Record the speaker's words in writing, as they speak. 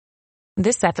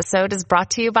This episode is brought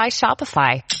to you by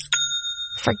Shopify.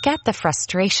 Forget the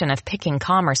frustration of picking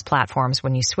commerce platforms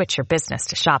when you switch your business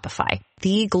to Shopify,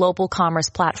 the global commerce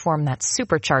platform that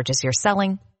supercharges your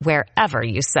selling wherever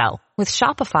you sell. With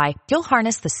Shopify, you'll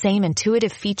harness the same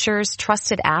intuitive features,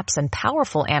 trusted apps, and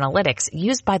powerful analytics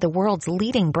used by the world's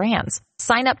leading brands.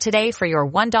 Sign up today for your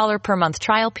 $1 per month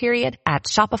trial period at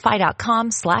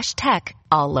shopify.com/tech,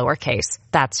 all lowercase.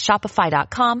 That's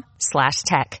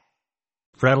shopify.com/tech.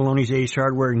 Fratelloni's Ace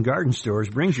Hardware and Garden Stores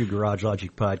brings you Garage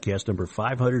Logic Podcast number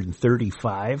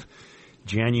 535,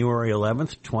 January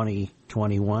 11th,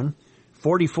 2021.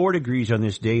 44 degrees on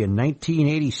this day in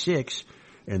 1986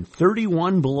 and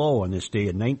 31 below on this day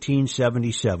in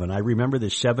 1977. I remember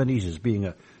the 70s as being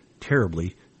a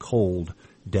terribly cold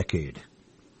decade.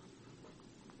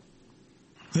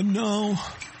 And now,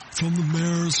 from the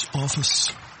mayor's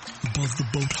office above the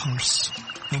boathouse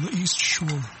on the east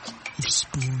shore of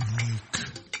Spoon Lake,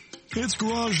 it's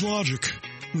Garage Logic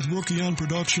with Rookie on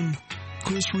production,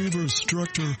 Chris Reavers,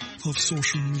 director of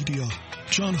social media,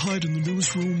 John Hyde in the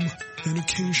newsroom, and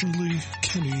occasionally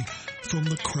Kenny from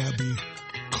the Krabby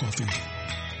Coffee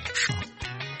Shop.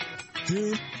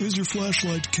 Here is your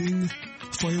flashlight king,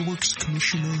 fireworks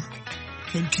commissioner,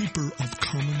 and keeper of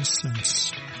common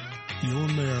sense, your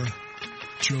mayor,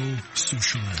 Joe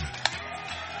Soucheray.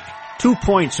 2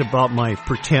 points about my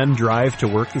pretend drive to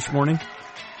work this morning.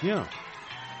 Yeah.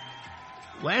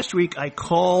 Last week I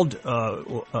called,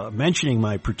 mentioning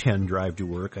my pretend drive to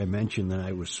work. I mentioned that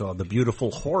I saw the beautiful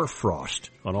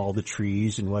hoarfrost on all the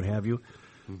trees and what have you.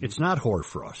 Mm-hmm. It's not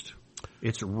hoarfrost.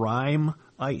 It's rime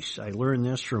ice. I learned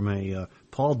this from a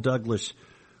Paul Douglas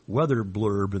weather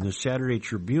blurb in the Saturday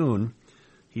Tribune.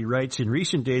 He writes, in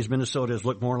recent days, Minnesota has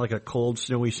looked more like a cold,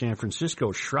 snowy San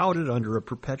Francisco, shrouded under a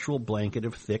perpetual blanket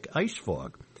of thick ice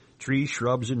fog. Trees,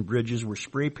 shrubs, and bridges were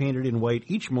spray-painted in white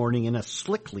each morning in a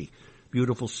slickly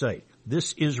beautiful sight.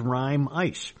 This is rime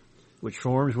ice, which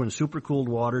forms when supercooled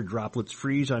water droplets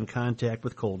freeze on contact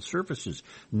with cold surfaces.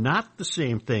 Not the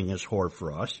same thing as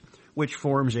hoarfrost, which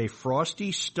forms a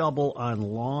frosty stubble on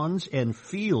lawns and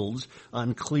fields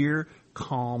on clear,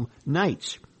 calm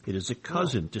nights. It is a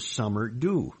cousin to summer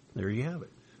dew. There you have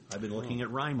it. I've been looking at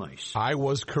rime ice. I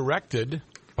was corrected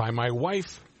by my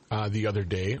wife the other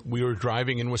day. We were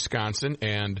driving in Wisconsin,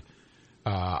 and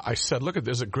I said, look,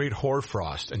 there's a great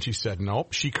hoarfrost. And she said,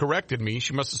 nope. She corrected me.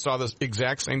 She must have saw the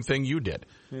exact same thing you did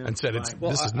and said, this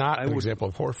is not an example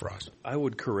of hoarfrost. I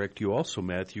would correct you also,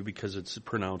 Matthew, because it's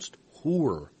pronounced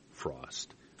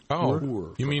hoarfrost.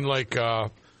 Oh, you mean like the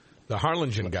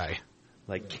Harlingen guy?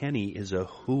 Like Kenny is a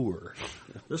hooer.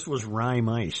 This was rime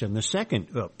ice. And the second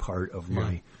part of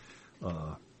my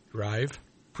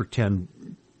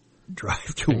pretend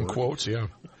drive to work. In quotes, yeah.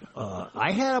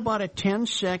 I had about a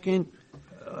 10-second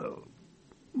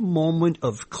moment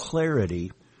of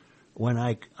clarity when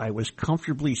I was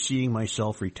comfortably seeing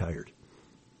myself retired.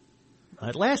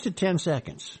 It lasted 10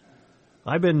 seconds.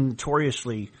 I've been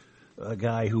notoriously a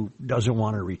guy who doesn't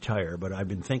want to retire, but I've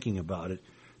been thinking about it,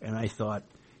 and I thought,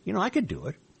 I could do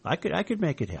it. I could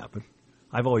make it happen.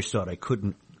 I've always thought I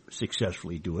couldn't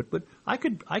successfully do it, but I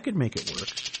could make it work.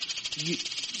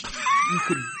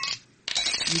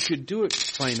 You could do it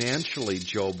financially,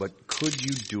 Joe, but could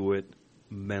you do it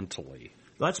mentally?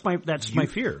 That's my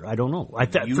fear. I don't know.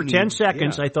 For 10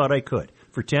 seconds, I thought I could.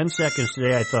 For 10 seconds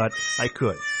today, I thought I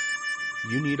could.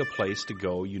 You need a place to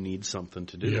go. You need something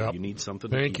to do. Yep. You need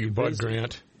something to Thank keep you, Bud busy.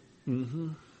 Grant. Mm-hmm.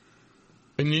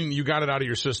 And you got it out of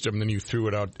your system, and then you threw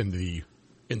it out in the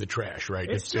trash, right?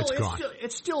 It's gone.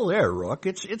 It's still there, Rook.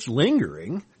 It's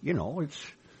lingering.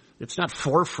 It's not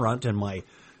forefront in my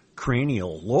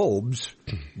cranial lobes,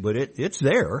 but it's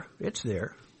there. It's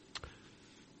there.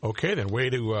 Okay, then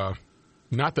way to.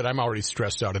 Not that I'm already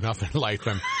stressed out enough in life.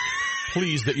 I'm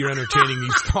pleased that you're entertaining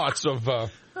these thoughts of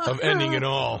ending it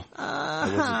all.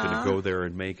 I wasn't going to go there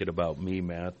and make it about me,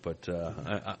 Matt, but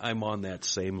I'm on that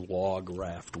same log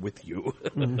raft with you.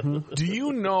 Mm-hmm. Do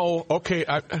you know? Okay,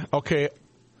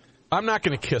 I'm not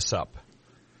going to kiss up,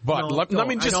 but let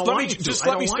me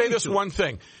say this one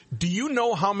thing. Do you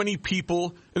know how many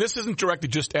people? And this isn't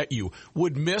directed just at you.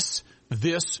 Would miss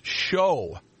this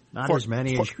show? Not as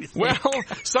many as you think. Well,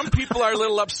 some people are a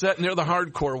little upset, and they're the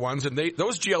hardcore ones, and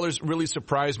those GLers really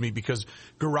surprise me because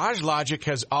Garage Logic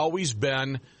has always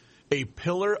been a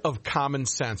pillar of common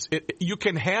sense. You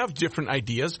can have different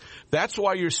ideas. That's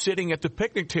why you're sitting at the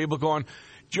picnic table going,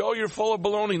 Joe, you're full of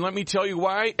baloney. Let me tell you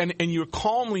why. And you're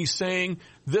calmly saying,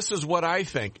 this is what I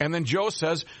think. And then Joe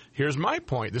says, here's my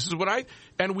point. This is what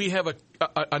and we have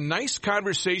a nice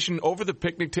conversation over the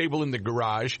picnic table in the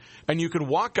garage, and you can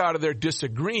walk out of there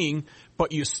disagreeing,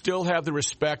 but you still have the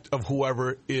respect of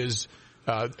whoever is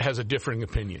has a differing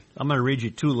opinion. I'm going to read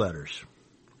you 2 letters.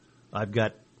 I've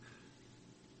got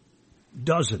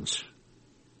dozens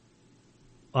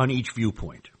on each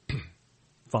viewpoint.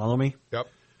 Follow me? Yep.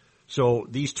 So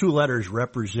these 2 letters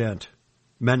represent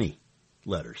many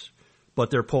letters, but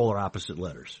they're polar opposite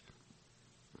letters.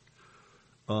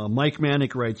 Mike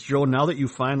Manick writes, Joe, now that you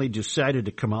finally decided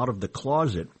to come out of the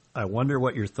closet, I wonder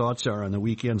what your thoughts are on the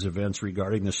weekend's events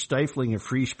regarding the stifling of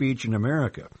free speech in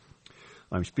America.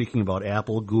 I'm speaking about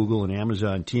Apple, Google, and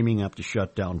Amazon teaming up to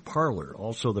shut down Parler.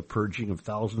 Also the purging of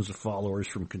thousands of followers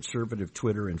from conservative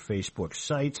Twitter and Facebook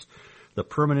sites, the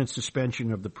permanent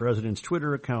suspension of the president's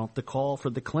Twitter account, the call for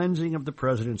the cleansing of the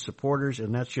president's supporters,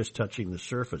 and that's just touching the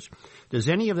surface. Does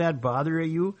any of that bother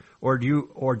you, or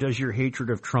does your hatred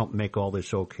of Trump make all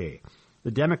this okay?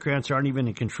 The Democrats aren't even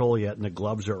in control yet, and the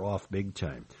gloves are off big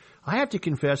time. I have to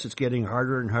confess it's getting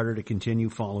harder and harder to continue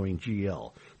following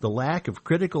GL. The lack of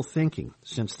critical thinking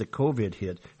since the COVID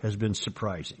hit has been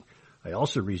surprising. I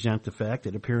also resent the fact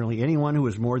that apparently anyone who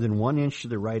is more than 1 inch to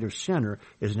the right of center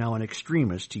is now an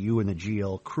extremist to you and the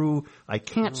GL crew. I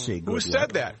can't say good luck. Who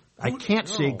said that? I can't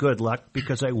say good luck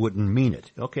because I wouldn't mean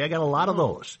it. Okay, I got a lot of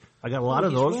those.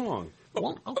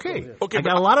 Well, okay. I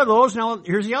got a lot of those. Now,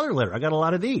 here's the other letter. I got a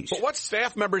lot of these. But what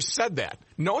staff members said that?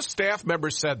 No staff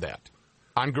members said that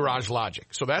on Garage Logic.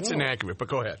 So that's inaccurate, but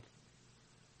go ahead.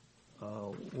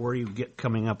 Where do you get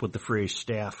coming up with the phrase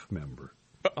staff member?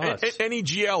 Any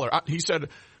GLer. He said,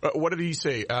 what did he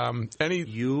say?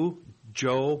 You,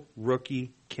 Joe,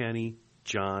 Rookie, Kenny,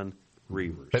 John,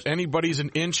 Reavers. That anybody's an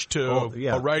inch to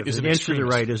a right is an inch extremist. To the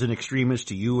right is an extremist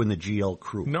to you and the GL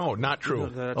crew. No, not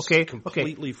true. That's okay,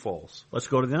 completely false. Let's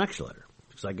go to the next letter.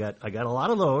 Because I got a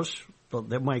lot of those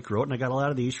that Mike wrote, and I got a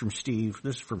lot of these from Steve.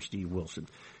 This is from Steve Wilson.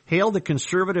 Hail the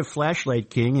conservative flashlight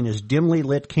king and his dimly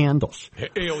lit candles.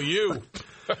 Hail you.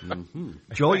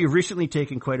 Joe, you've recently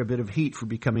taken quite a bit of heat for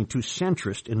becoming too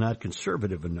centrist and not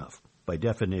conservative enough. By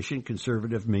definition,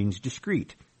 conservative means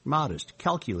discreet, modest,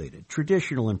 calculated,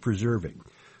 traditional, and preserving.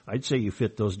 I'd say you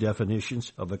fit those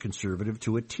definitions of a conservative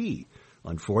to a T.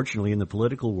 Unfortunately, in the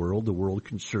political world, the word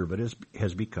conservative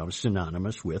has become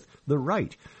synonymous with the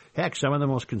right. Heck, some of the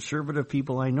most conservative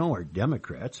people I know are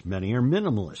Democrats. Many are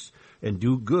minimalists and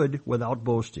do good without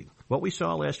boasting. What we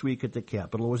saw last week at the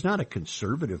Capitol was not a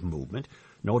conservative movement,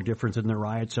 no different than the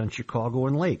riots on Chicago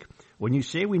and Lake. When you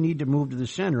say we need to move to the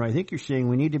center, I think you're saying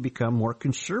we need to become more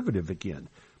conservative again.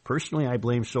 Personally, I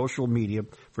blame social media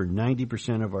for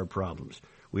 90% of our problems.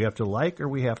 We have to like or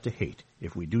we have to hate.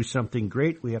 If we do something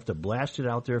great, we have to blast it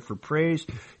out there for praise.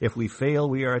 If we fail,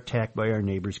 we are attacked by our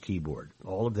neighbor's keyboard.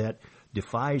 All of that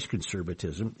defies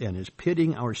conservatism and is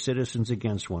pitting our citizens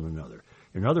against one another.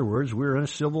 In other words, we're in a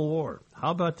civil war.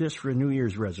 How about this for a New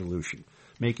Year's resolution?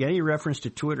 Make any reference to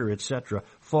Twitter, etc.,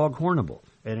 foghornable,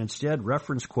 and instead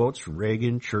reference quotes from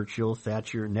Reagan, Churchill,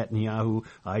 Thatcher, Netanyahu,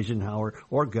 Eisenhower,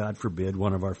 or, God forbid,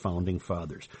 one of our founding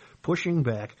fathers. Pushing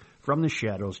back from the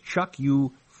shadows, Chuck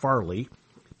U. Farley.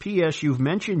 P.S. You've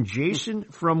mentioned Jason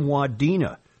from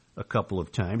Wadena a couple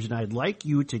of times, and I'd like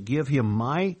you to give him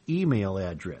my email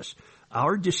address.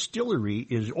 Our distillery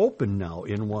is open now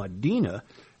in Wadena,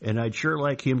 and I'd sure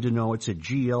like him to know it's a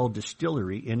GL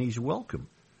distillery, and he's welcome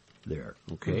there.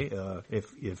 Okay,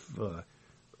 if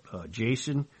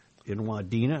Jason in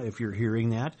Wadena, if you're hearing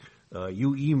that,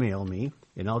 you email me,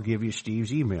 and I'll give you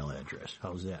Steve's email address.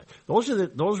 How's that?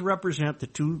 Those represent the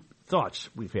 2 thoughts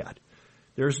we've had.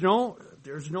 There's no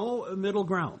middle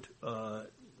ground, and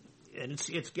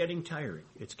it's getting tiring.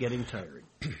 It's getting tiring.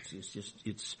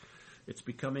 It's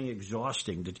becoming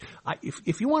exhausting.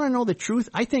 If you want to know the truth,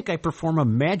 I think I perform a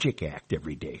magic act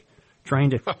every day,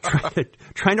 trying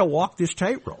to walk this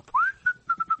tightrope.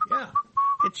 Yeah,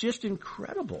 it's just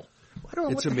incredible. I don't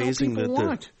know it's what the amazing hell people that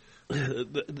want.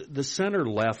 the center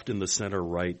left and the center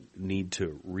right need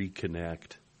to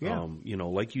reconnect. Yeah.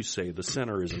 Like you say, the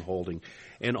center isn't holding,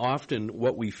 and often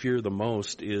what we fear the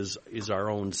most is our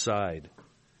own side,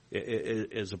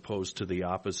 as opposed to the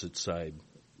opposite side.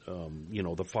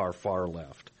 The far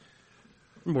left.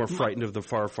 I'm more frightened of the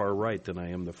far right than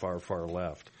I am the far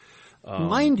left.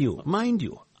 Mind you,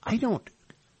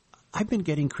 I've been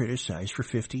getting criticized for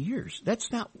 50 years.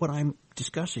 That's not what I'm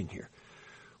discussing here.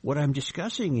 What I'm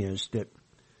discussing is that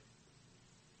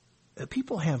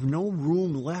people have no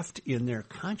room left in their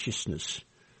consciousness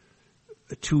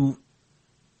to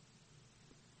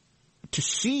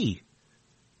see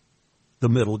the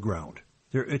middle ground.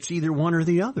 It's either one or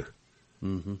the other.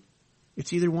 Mm-hmm.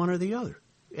 It's either one or the other.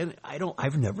 And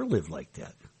I've never lived like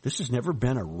that. This has never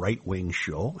been a right-wing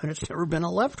show, and it's never been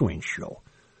a left-wing show.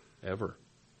 Ever.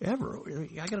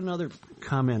 I got another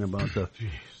comment about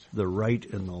the right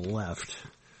and the left.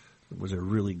 It was a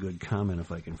really good comment,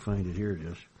 if I can find it. Here it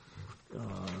is.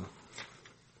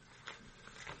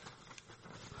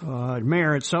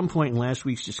 Mayor, at some point in last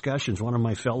week's discussions, one of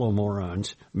my fellow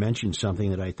morons mentioned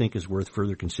something that I think is worth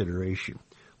further consideration.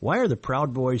 Why are the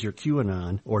Proud Boys or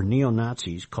QAnon or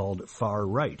neo-Nazis called far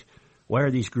right? Why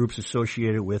are these groups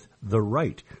associated with the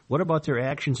right? What about their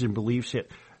actions and beliefs that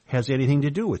has anything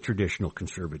to do with traditional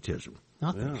conservatism?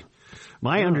 Nothing. Yeah.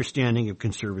 My understanding of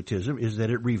conservatism is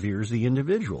that it reveres the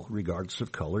individual, regardless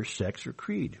of color, sex, or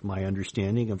creed. My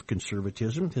understanding of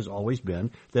conservatism has always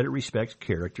been that it respects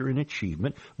character and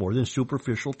achievement more than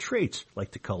superficial traits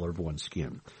like the color of one's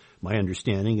skin. My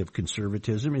understanding of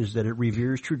conservatism is that it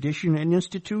reveres tradition and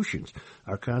institutions.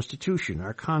 Our Constitution,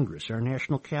 our Congress, our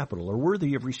national capital are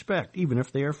worthy of respect, even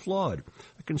if they are flawed.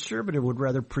 A conservative would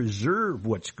rather preserve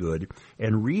what's good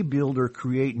and rebuild or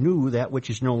create new that which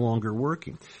is no longer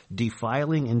working.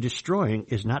 Defiling and destroying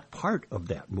is not part of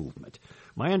that movement.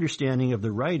 My understanding of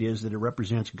the right is that it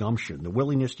represents gumption, the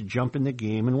willingness to jump in the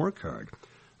game and work hard.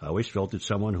 I always felt that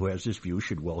someone who has this view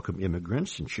should welcome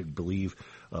immigrants and should believe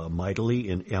mightily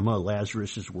in Emma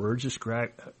Lazarus's words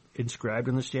inscribed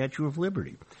in the Statue of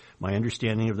Liberty. My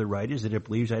understanding of the right is that it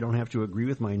believes I don't have to agree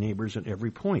with my neighbors on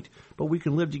every point, but we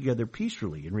can live together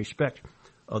peacefully and respect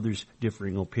others'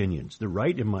 differing opinions. The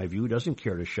right, in my view, doesn't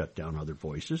care to shut down other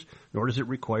voices, nor does it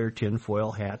require tinfoil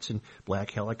hats and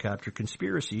black helicopter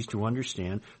conspiracies to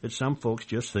understand that some folks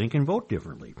just think and vote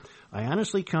differently. I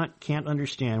honestly can't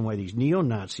understand why these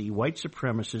neo-Nazi, white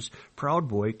supremacist, Proud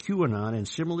Boy, QAnon, and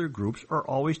similar groups are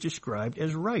always described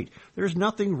as right. There's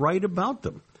nothing right about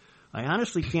them. I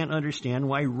honestly can't understand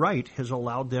why right has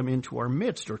allowed them into our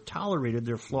midst or tolerated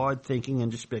their flawed thinking and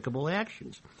despicable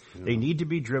actions. Yeah. They need to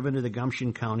be driven to the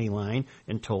Gumption County line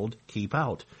and told, keep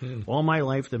out. All my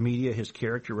life, the media has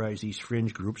characterized these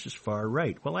fringe groups as far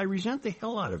right. Well, I resent the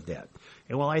hell out of that.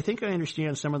 And while I think I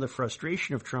understand some of the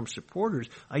frustration of Trump supporters,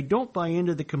 I don't buy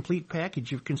into the complete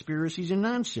package of conspiracies and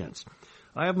nonsense.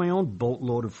 I have my own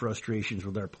boatload of frustrations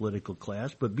with our political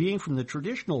class, but being from the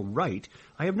traditional right,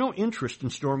 I have no interest in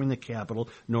storming the Capitol,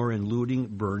 nor in looting,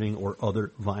 burning, or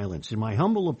other violence. In my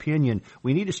humble opinion,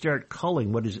 we need to start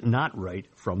culling what is not right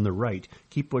from the right.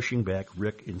 Keep pushing back,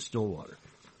 Rick in Stillwater.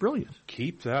 Brilliant.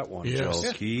 Keep that one, yes.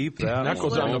 Joe. Keep that one.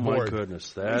 Goes on the board. Oh, my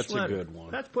goodness. That's a good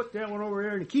one. Let's put that one over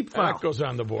there and keep file. That goes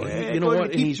on the board. You know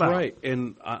what? And he's right.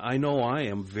 And I know I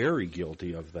am very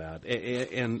guilty of that.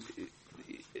 And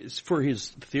for his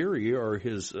theory or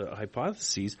his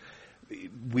hypotheses,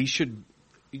 we should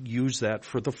use that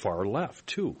for the far left,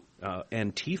 too.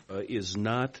 Antifa is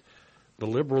not the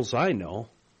liberals I know.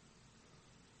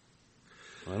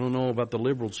 I don't know about the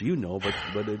liberals you know, but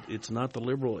it's not the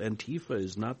liberal. Antifa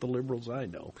is not the liberals I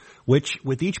know. Which,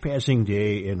 with each passing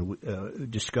day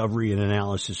and discovery and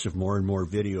analysis of more and more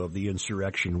video of the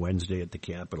insurrection Wednesday at the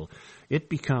Capitol, it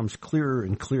becomes clearer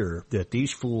and clearer that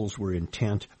these fools were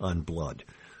intent on blood.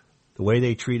 The way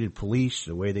they treated police,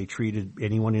 the way they treated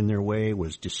anyone in their way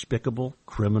was despicable,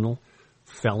 criminal,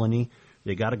 felony.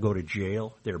 They got to go to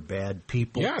jail. They're bad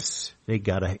people. Yes. They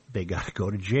got to go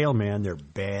to jail, man. They're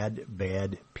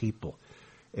bad people.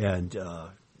 And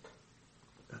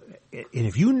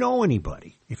if you know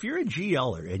anybody, if you're a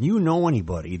GLer and you know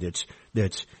anybody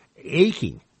that's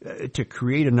aching to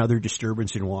create another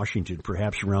disturbance in Washington,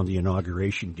 perhaps around the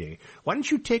inauguration day, why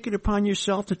don't you take it upon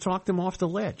yourself to talk them off the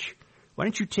ledge? Why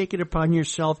don't you take it upon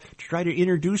yourself to try to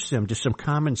introduce them to some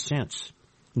common sense?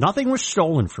 Nothing was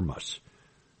stolen from us.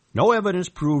 No evidence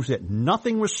proves that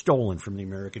nothing was stolen from the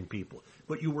American people.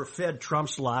 But you were fed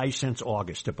Trump's lies since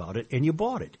August about it, and you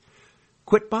bought it.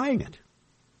 Quit buying it.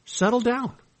 Settle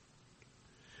down.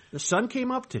 The sun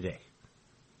came up today.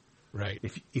 Right.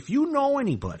 If you know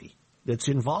anybody that's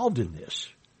involved in this,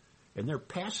 and they're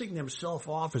passing themselves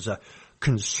off as a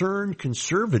concerned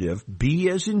conservative, B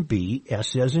as in B,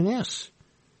 S as in S.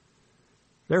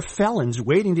 They're felons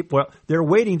they're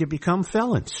waiting to become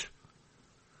felons.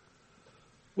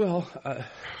 Well,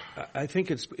 I think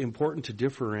it's important to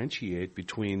differentiate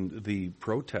between the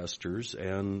protesters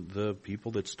and the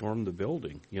people that stormed the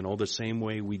building. You know, the same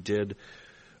way we did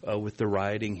with the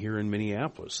rioting here in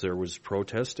Minneapolis. There was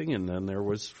protesting and then there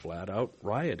was flat-out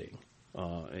rioting.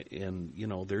 And, you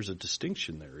know, there's a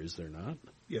distinction there, is there not?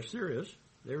 Yes, there is.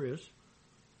 There is.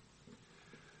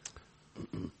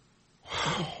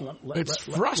 It's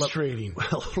frustrating.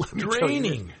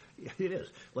 Draining. It is.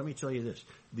 Let me tell you this.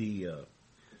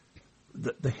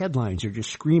 The headlines are just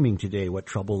screaming today what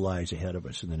trouble lies ahead of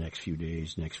us in the next few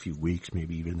days, next few weeks,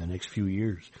 maybe even the next few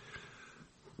years.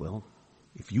 Well,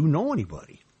 if you know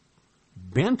anybody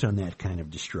bent on that kind of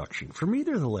destruction, from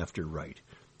either the left or right,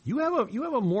 you have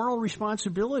a moral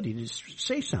responsibility to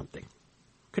say something.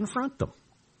 Confront them.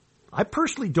 I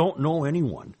personally don't know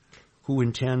anyone who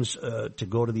intends to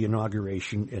go to the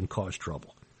inauguration and cause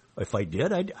trouble. If I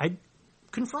did, I'd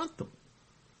confront them.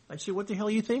 I'd say, what the hell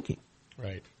are you thinking?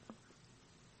 Right.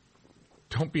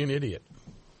 Don't be an idiot.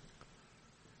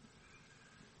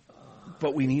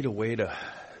 But we need a way to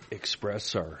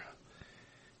express our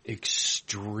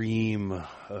extreme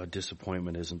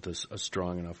disappointment. Isn't this a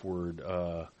strong enough word?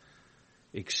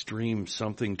 Extreme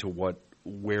something to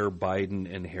where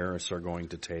Biden and Harris are going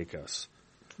to take us.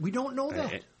 We don't know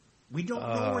that. We don't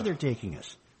know where they're taking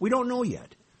us. We don't know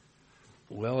yet.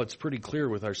 Well, it's pretty clear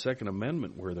with our Second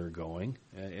Amendment where they're going,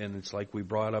 and it's like we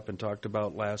brought up and talked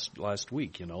about last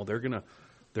week. You know, they're gonna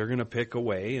pick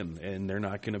away, and they're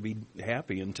not going to be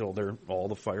happy until all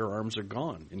the firearms are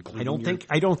gone. Including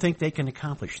I don't think they can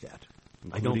accomplish that.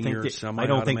 I don't think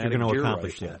they're going to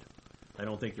accomplish that. I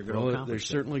don't think they're going to accomplish that. They're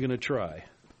certainly going to try.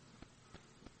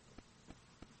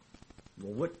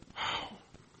 Well, what?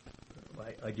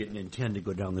 I didn't intend to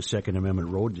go down the Second Amendment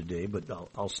road today, but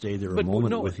I'll stay there a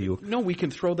moment with you. No, we can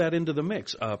throw that into the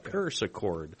mix. Paris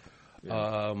Accord,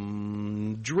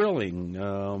 drilling,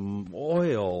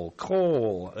 oil,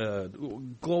 coal,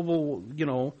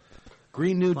 global,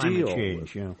 Green New Climate Deal.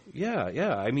 Change, yeah.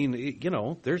 Yeah. I mean,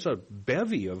 there's a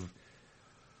bevy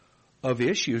of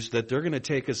issues that they're going to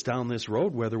take us down this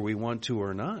road whether we want to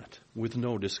or not, with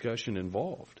no discussion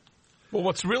involved. Well,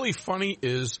 what's really funny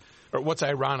is, or what's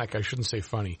ironic, I shouldn't say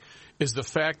funny, is the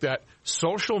fact that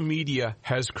social media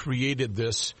has created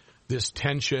this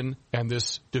tension and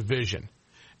this division.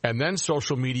 And then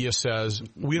social media says,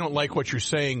 we don't like what you're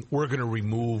saying, we're going to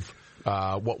remove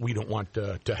what we don't want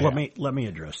to have. Let me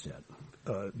address that.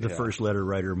 The first letter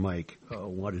writer, Mike,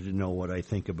 wanted to know what I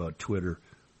think about Twitter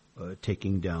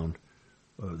taking down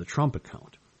the Trump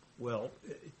account. Well,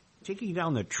 taking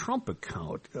down the Trump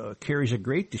account carries a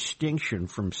great distinction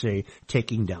from, say,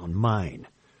 taking down mine.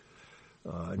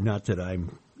 Not that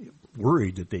I'm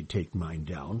worried that they'd take mine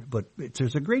down, but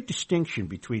there's a great distinction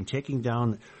between taking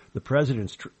down the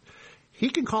president's. He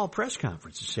can call a press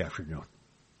conference this afternoon.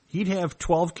 He'd have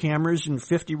 12 cameras and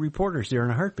 50 reporters there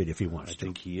in a heartbeat if he wants to. I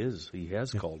think he is. He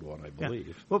has called one, I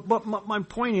believe. Yeah. But my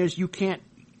point is,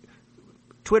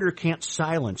 Twitter can't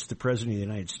silence the president of the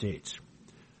United States.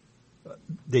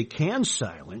 They can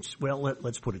silence. Well,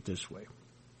 let's put it this way.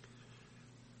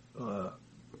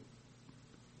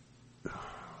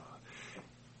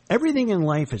 Everything in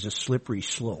life is a slippery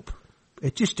slope.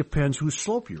 It just depends whose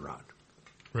slope you're on.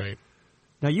 Right.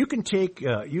 Now you can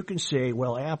say,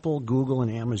 well, Apple, Google, and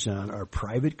Amazon are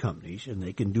private companies and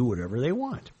they can do whatever they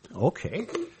want. Okay,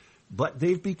 but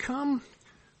they've become.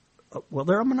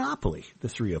 They're a monopoly, the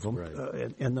three of them,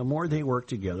 right. And the more they work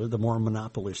together, the more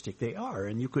monopolistic they are.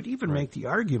 And you could even make the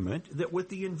argument that with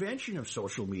the invention of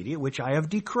social media, which I have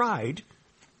decried,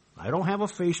 I don't have a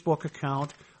Facebook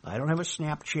account, I don't have a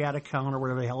Snapchat account or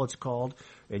whatever the hell it's called,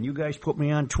 and you guys put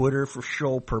me on Twitter for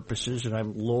show purposes, and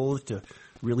I'm loath to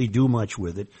really do much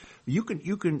with it. You can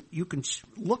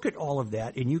look at all of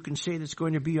that, and you can say that's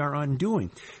going to be our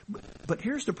undoing. But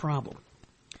here's the problem.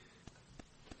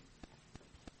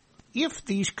 If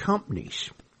these private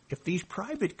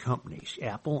companies,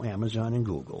 Apple, Amazon, and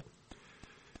Google,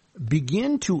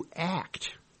 begin to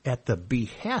act at the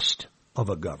behest of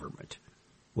a government,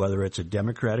 whether it's a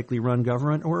democratically run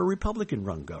government or a Republican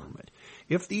run government,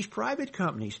 if these private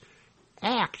companies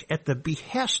act at the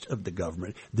behest of the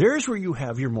government, there's where you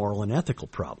have your moral and ethical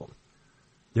problem.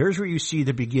 There's where you see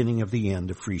the beginning of the end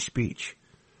of free speech.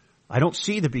 I don't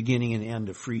see the beginning and end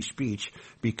of free speech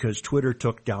because Twitter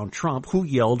took down Trump, who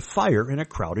yelled fire in a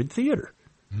crowded theater.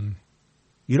 Mm.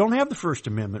 You don't have the First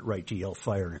Amendment right to yell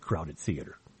fire in a crowded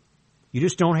theater. You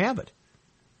just don't have it.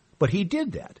 But he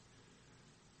did that.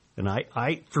 And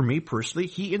for me personally,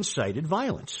 he incited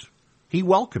violence. He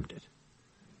welcomed it.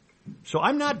 So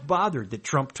I'm not bothered that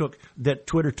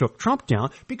Twitter took Trump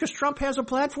down because Trump has a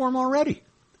platform already.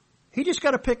 He just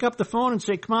got to pick up the phone and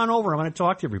say, come on over, I'm going to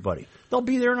talk to everybody. They'll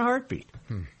be there in a heartbeat.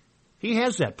 He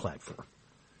has that platform.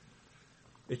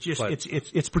 It's just,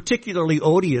 it's particularly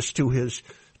odious to his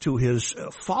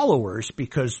followers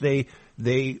because they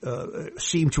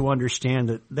seem to understand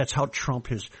that that's how Trump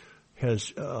has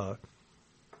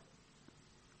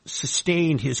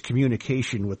sustained his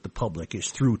communication with the public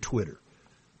is through Twitter.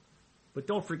 But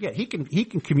don't forget, he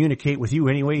can communicate with you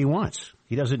any way he wants.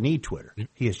 He doesn't need Twitter.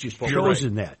 He has just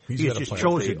chosen that. He has just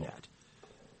chosen that.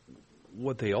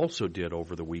 What they also did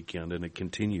over the weekend, and it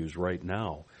continues right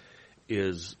now,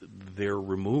 is they're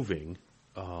removing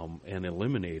and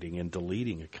eliminating and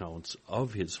deleting accounts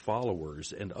of his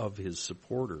followers and of his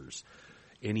supporters.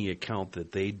 Any account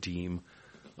that they deem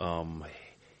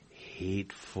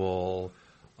hateful,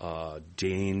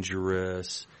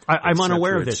 dangerous. I'm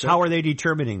unaware of this. How are they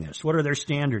determining this? What are their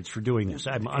standards for doing this?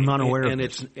 I'm unaware of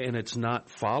this. And it's not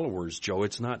followers, Joe.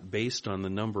 It's not based on the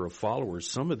number of followers.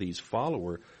 Some of these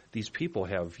people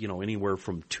have, anywhere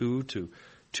from 2 to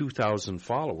 2,000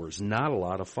 followers. Not a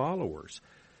lot of followers.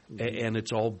 And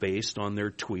it's all based on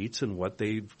their tweets and what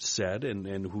they've said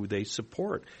and who they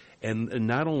support. And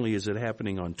not only is it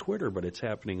happening on Twitter, but it's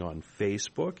happening on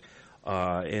Facebook,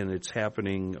 and it's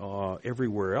happening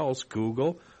everywhere else.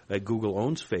 Google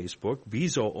owns Facebook.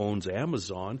 Bezos owns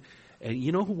Amazon. And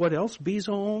you know what else Bezos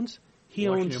owns? He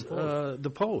owns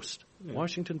the Post,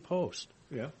 Washington Post.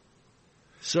 Yeah.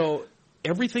 So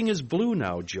everything is blue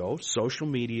now, Joe. Social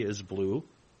media is blue.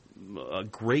 A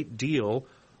great deal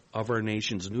of our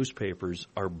nation's newspapers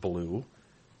are blue.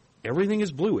 Everything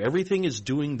is blue. Everything is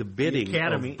doing the bidding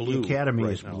of blue. The Academy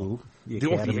right is now. blue.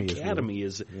 The Academy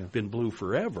has been blue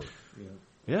forever.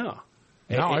 Yeah.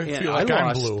 Now I feel like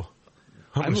I'm blue.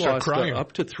 I'm lost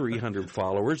up to 300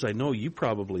 followers. I know you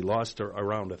probably lost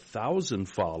around 1,000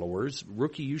 followers.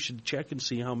 Rookie, you should check and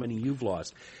see how many you've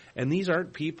lost. And these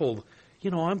aren't people,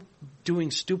 I'm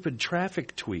doing stupid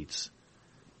traffic tweets.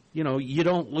 You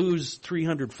don't lose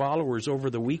 300 followers over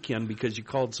the weekend because you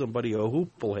called somebody a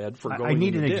hooplehead for going I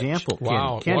need in the an ditch.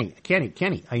 example,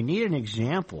 Kenny. I need an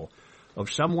example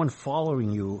of someone following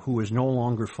you who is no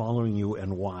longer following you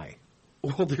and why.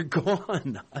 Well, they're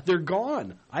gone. They're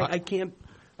gone. I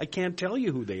can't tell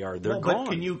you who they are. They're gone.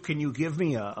 But can you give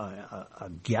me a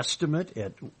guesstimate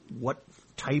at what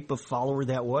type of follower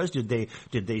that was? Did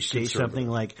they say something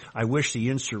like, "I wish the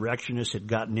insurrectionists had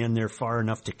gotten in there far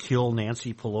enough to kill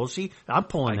Nancy Pelosi"? I'm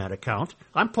pulling that account.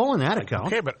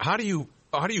 Okay, but how do you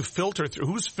filter through?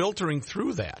 Who's filtering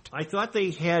through that? I thought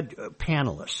they had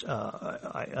panelists.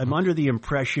 I'm under the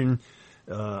impression,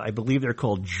 I believe they're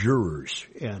called jurors,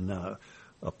 and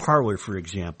a Parler, for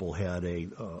example, had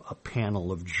a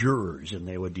panel of jurors, and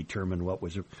they would determine what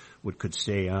could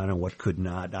stay on and what could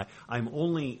not. I'm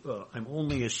only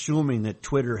assuming that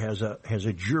Twitter has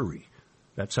a jury.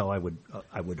 That's how I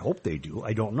would hope they do.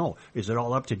 I don't know. Is it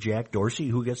all up to Jack Dorsey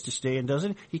who gets to stay and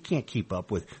doesn't? He can't keep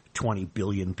up with 20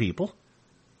 billion people.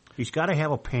 He's got to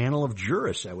have a panel of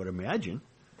jurists, I would imagine.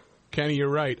 Kenny, you're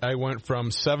right. I went from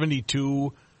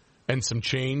 72 and some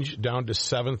change down to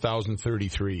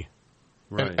 7,033.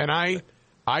 Right. And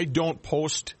I don't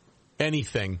post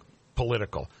anything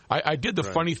political. I did the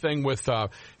funny thing with,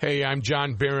 hey, I'm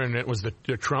John Barron, and it was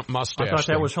the Trump mustache. I thought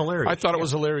that was hilarious. I thought it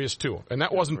was hilarious, too. And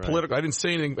that wasn't political. I didn't say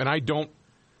anything, and I don't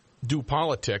do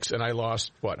politics, and I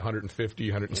lost, 150,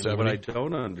 170? And what I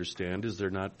don't understand is they're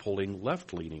not pulling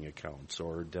left-leaning accounts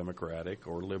or Democratic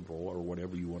or liberal or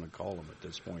whatever you want to call them at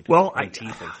this point. Well,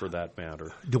 Antifa, for that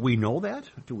matter. Do we know that?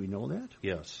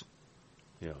 Yes.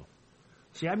 Yeah.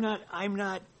 See, I'm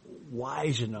not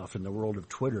wise enough in the world of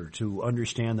Twitter to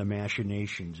understand the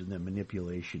machinations and the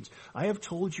manipulations. I have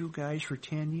told you guys for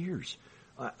 10 years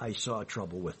I saw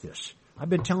trouble with this. I've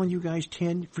been telling you guys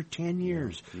for 10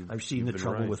 years. I've seen the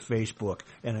trouble with Facebook,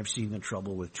 and I've seen the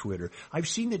trouble with Twitter. I've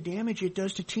seen the damage it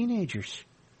does to teenagers.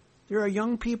 There are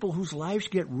young people whose lives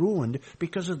get ruined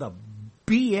because of the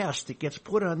BS that gets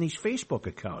put on these Facebook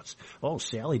accounts. Oh,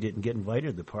 Sally didn't get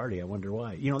invited to the party. I wonder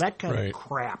why. That kind of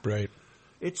crap. Right.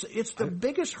 It's the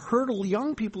biggest hurdle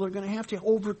young people are going to have to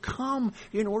overcome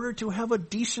in order to have a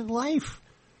decent life.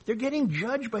 They're getting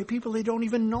judged by people they don't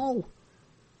even know.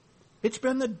 It's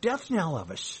been the death knell of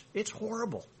us. It's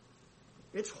horrible.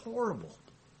 It's horrible.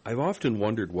 I've often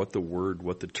wondered what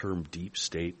the term deep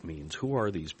state means. Who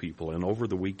are these people? And over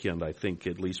the weekend, I think,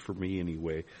 at least for me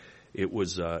anyway, it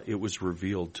was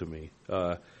revealed to me.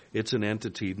 It's an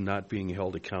entity not being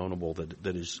held accountable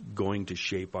that is going to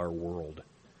shape our world.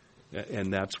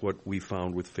 And that's what we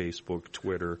found with Facebook,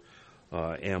 Twitter,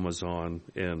 Amazon,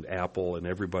 and Apple, and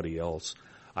everybody else.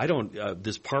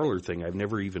 This Parler thing, I've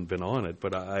never even been on it,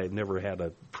 but I've never had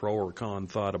a pro or con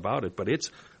thought about it. But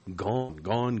it's gone.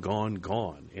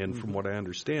 And from what I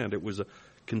understand, it was a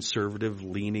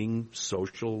conservative-leaning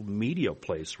social media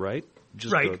place, right?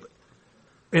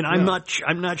 And I'm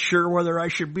not sure whether I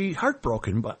should be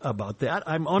heartbroken about that.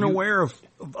 I'm unaware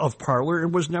of Parler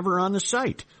and was never on the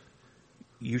site.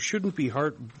 You shouldn't be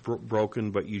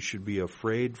heartbroken, but you should be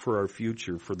afraid for our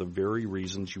future for the very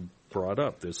reasons you brought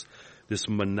up. This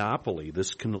monopoly,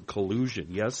 this collusion.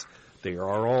 Yes, they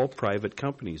are all private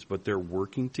companies, but they're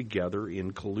working together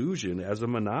in collusion as a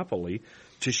monopoly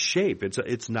to shape.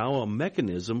 It's now a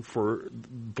mechanism for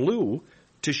blue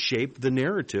to shape the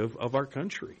narrative of our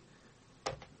country.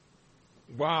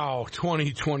 Wow,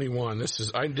 2021.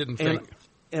 I didn't think.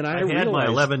 And I had my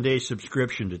realized, 11-day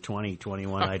subscription to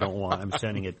 2021. I don't want. I'm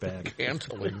sending it back.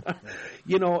 Canceling.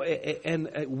 and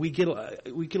we get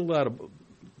a lot of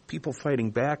people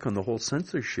fighting back on the whole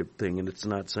censorship thing, and it's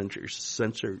not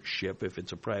censorship if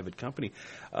it's a private company.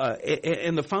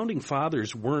 And the founding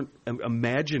fathers weren't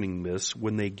imagining this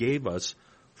when they gave us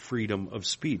freedom of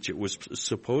speech. It was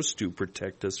supposed to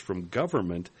protect us from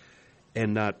government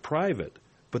and not private.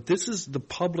 But this is the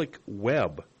public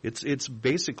web. It's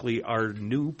basically our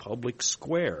new public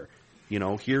square.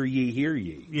 Hear ye, hear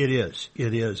ye. It is,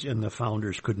 and the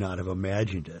founders could not have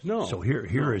imagined it. No. So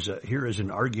here is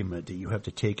an argument that you have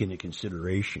to take into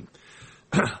consideration.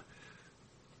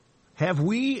 Have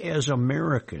we as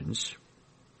Americans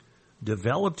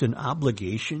developed an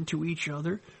obligation to each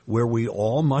other where we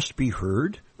all must be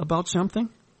heard about something?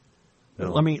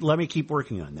 No. Let me keep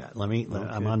working on that. Okay.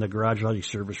 I'm on the Garage Logic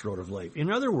Service Road of Life. In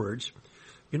other words,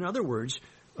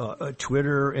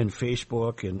 Twitter and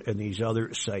Facebook and these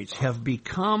other sites have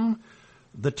become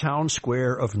the town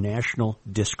square of national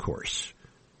discourse.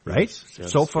 Right?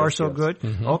 Yes, so far, yes, so yes. good?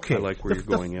 Mm-hmm. Okay. I like where you're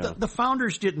going, yeah. The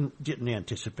founders didn't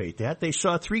anticipate that. They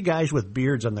saw three guys with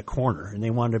beards on the corner, and they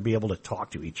wanted to be able to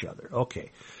talk to each other.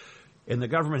 Okay. And the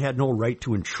government had no right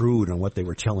to intrude on what they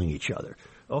were telling each other.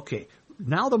 Okay.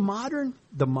 Now the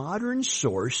modern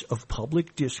source of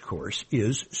public discourse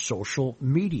is social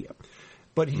media.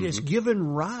 But it has given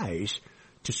rise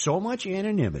to so much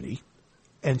anonymity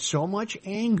and so much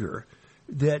anger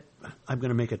that I'm going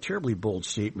to make a terribly bold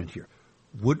statement here.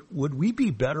 Would we be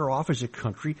better off as a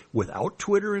country without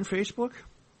Twitter and Facebook?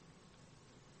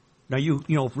 Now,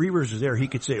 if Reavers is there, he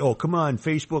could say, "Oh, come on,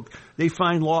 Facebook! They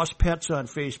find lost pets on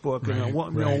Facebook, and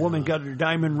a woman got her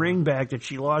diamond ring back that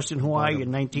she lost in Hawaii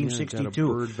in 1962." Got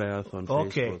a bird bath on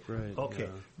Facebook, right? Okay,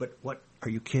 yeah. But what? Are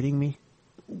you kidding me?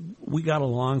 We got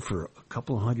along for a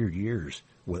couple of 100 years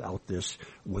without this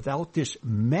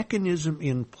mechanism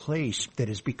in place that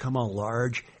has become a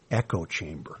large echo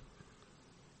chamber.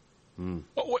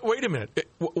 Oh, wait a minute.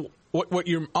 What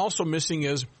you're also missing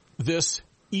is this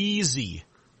easy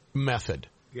method.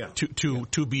 Yeah.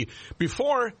 To be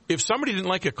before, if somebody didn't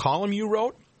like a column you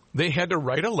wrote, they had to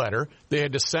write a letter. They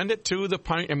had to send it to the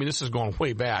Pioneer. I mean, this is going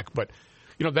way back, but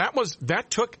that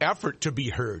took effort to be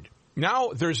heard.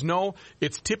 Now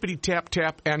it's tippity tap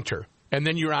tap enter, and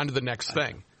then you're on to the next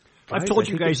thing. I've told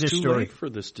you guys this story. For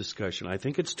this discussion. I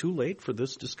think it's too late for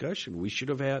this discussion. We should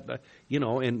have had,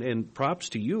 and props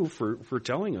to you for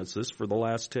telling us this for the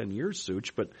last 10 years,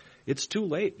 Such, but it's too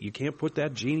late. You can't put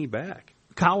that genie back.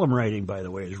 Column writing, by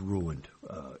the way, is ruined.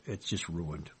 It's just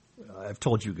ruined. I've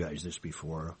told you guys this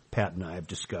before. Pat and I have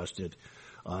discussed it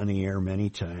on the air many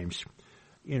times.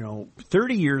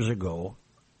 30 years ago,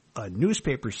 a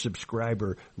newspaper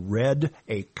subscriber read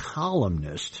a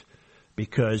columnist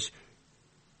because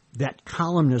that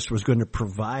columnist was going to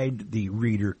provide the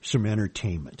reader some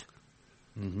entertainment.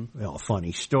 Mm-hmm. A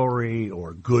funny story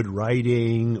or good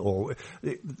writing, or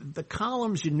the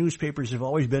columns in newspapers have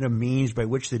always been a means by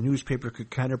which the newspaper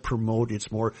could kind of promote its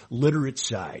more literate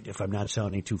side, if I'm not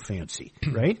sounding too fancy,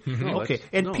 right? Mm-hmm. Okay.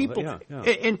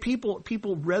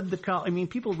 People read the column. I mean,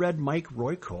 people read Mike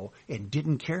Royko and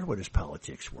didn't care what his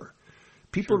politics were.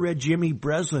 People read Jimmy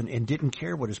Breslin and didn't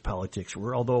care what his politics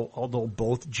were, although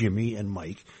both Jimmy and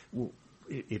Mike,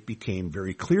 it became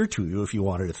very clear to you, if you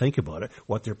wanted to think about it,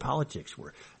 what their politics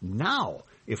were. Now,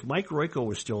 if Mike Royko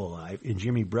was still alive and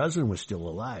Jimmy Breslin was still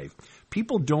alive,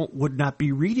 people would not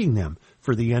be reading them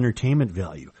for the entertainment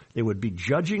value. They would be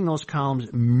judging those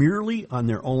columns merely on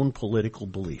their own political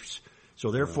beliefs. So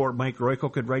therefore, Mike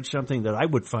Royko could write something that I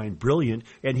would find brilliant,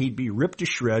 and he'd be ripped to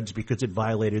shreds because it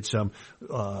violated some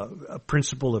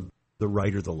principle of the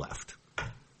right or the left.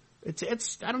 I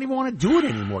don't even want to do it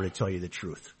anymore, to tell you the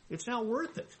truth. It's not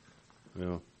worth it.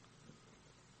 Yeah.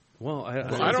 Well,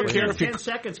 I don't care if 10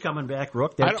 seconds coming back,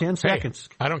 Rook. That 10 seconds.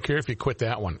 I don't care if you quit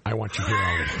that one. I want you here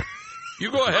all day.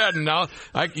 You go ahead, and now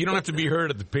you don't have to be heard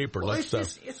at the paper. Well, it's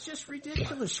just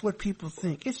ridiculous what people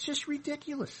think. It's just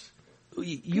ridiculous.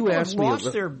 You people asked have me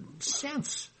lost their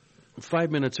sense.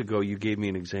 5 minutes ago, you gave me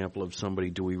an example of somebody.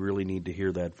 Do we really need to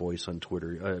hear that voice on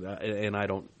Twitter? And I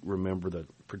don't remember the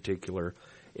particular.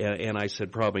 And I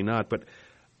said probably not, but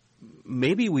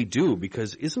maybe we do,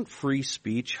 because isn't free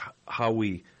speech how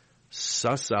we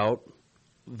suss out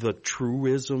the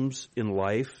truisms in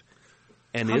life?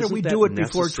 And how did we do it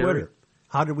before Twitter?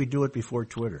 How did we do it before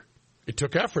Twitter? It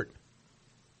took effort.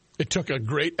 It took a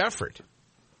great effort.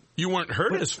 You weren't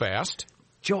heard as fast.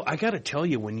 Joe, I got to tell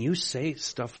you, when you say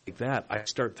stuff like that, I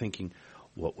start thinking,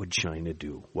 what would China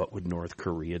do? What would North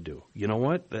Korea do? You know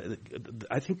what?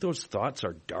 I think those thoughts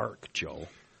are dark, Joe.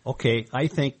 Okay, I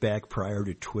think back prior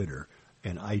to Twitter,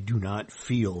 and I do not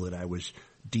feel that I was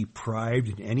deprived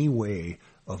in any way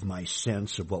of my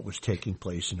sense of what was taking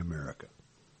place in America.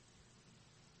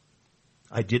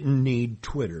 I didn't need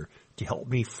Twitter to help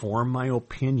me form my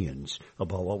opinions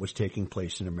about what was taking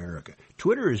place in America.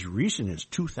 Twitter is recent as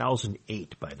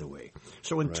 2008, by the way.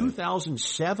 So in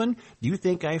 2007, do you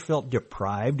think I felt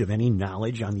deprived of any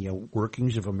knowledge on the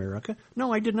workings of America?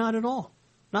 No, I did not at all.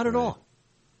 Not at all.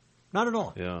 Not at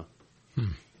all. Yeah.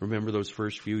 Remember those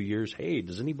first few years? Hey,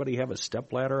 does anybody have a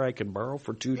stepladder I can borrow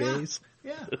for 2 days?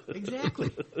 Yeah,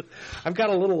 exactly. I've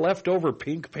got a little leftover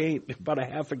pink paint, about a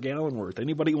half a gallon worth.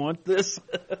 Anybody want this?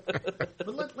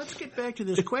 But let's get back to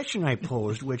this question I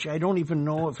posed, which I don't even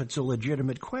know if it's a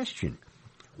legitimate question.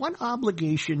 What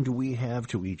obligation do we have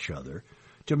to each other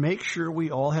to make sure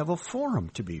we all have a forum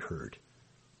to be heard?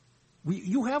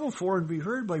 You have a forum to be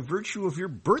heard by virtue of your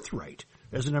birthright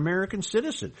as an American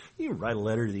citizen. You can write a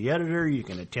letter to the editor, you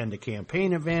can attend a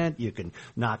campaign event, you can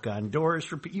knock on doors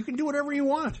for people, you can do whatever you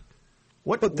want.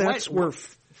 But that's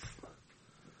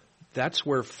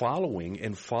where following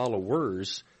and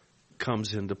followers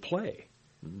comes into play.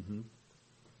 Mm-hmm.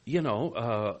 You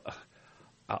know,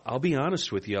 I'll be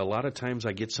honest with you. A lot of times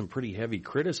I get some pretty heavy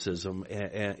criticism,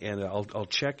 and I'll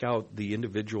check out the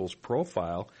individual's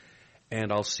profile,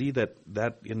 and I'll see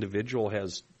that individual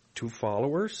has 2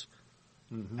 followers.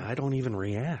 Mm-hmm. I don't even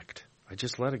react. I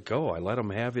just let it go. I let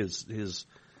him have his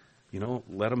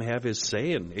let him have his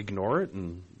say and ignore it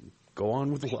and go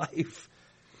on with life.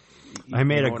 I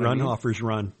made a Grunhofer's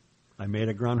run.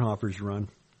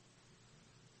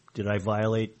 Did I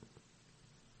violate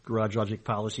Garage Logic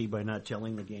policy by not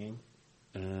telling the gang?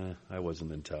 I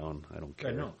wasn't in town. I don't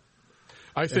care. I know.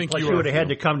 I think you would have had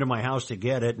to come to my house to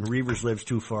get it, and Reavers lives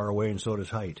too far away, and so does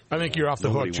Height. I think you're off the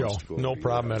hook, Joe. No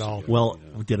problem at all. Well,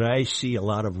 did I see a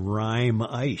lot of rime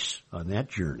ice on that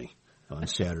journey on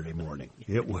Saturday morning?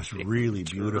 It was really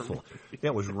beautiful.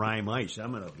 That was rime ice.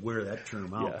 I'm going to wear that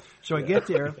term out. Yeah. So I get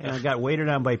there, and I got waited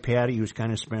on by Patty, who's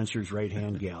kind of Spencer's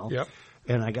right-hand gal. Yep.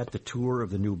 And I got the tour of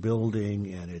the new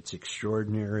building, and it's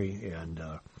extraordinary, and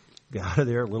got out of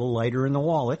there a little lighter in the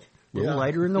wallet.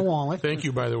 Lighter in the wallet. Thank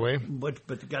you, by the way.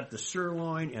 But got the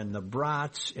sirloin and the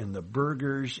brats and the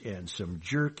burgers and some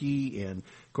jerky, and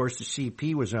of course the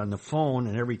CP was on the phone,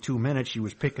 and every 2 minutes she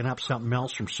was picking up something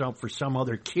else for some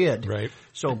other kid. Right.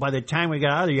 So by the time we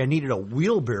got out of there, I needed a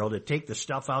wheelbarrow to take the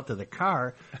stuff out to the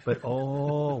car. But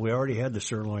we already had the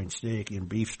sirloin steak, and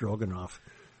beef stroganoff.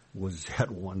 Was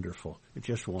that wonderful? It's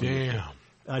just wonderful. Damn.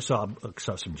 I saw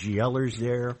some GLers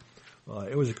there.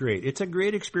 It was great. It's a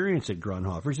great experience at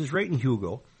Grunhofer's. It's right in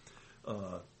Hugo.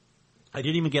 I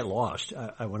didn't even get lost.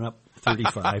 I went up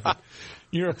 35.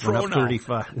 You're a pro now.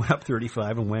 Went up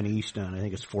 35 and went east on, I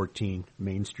think it's 14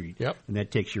 Main Street. Yep. And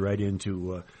that takes you right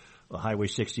into Highway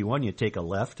 61. You take a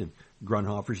left, and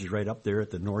Grunhofer's is right up there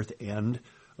at the north end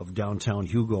of downtown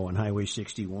Hugo on Highway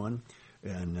 61.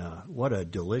 And what a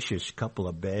delicious couple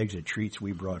of bags of treats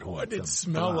we brought home. What did it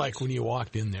smell like when you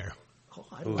walked in there?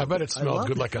 I bet it smelled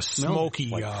good, like a smoky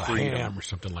ham or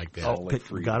something like that.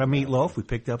 Got a meatloaf. We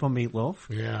picked up a meatloaf.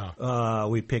 Yeah.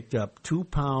 We picked up 2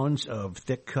 pounds of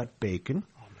thick-cut bacon.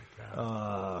 Oh, my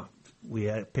God. We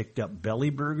picked up belly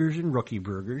burgers and rookie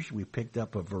burgers. We picked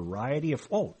up a variety of...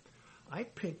 I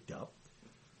picked up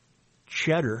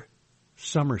cheddar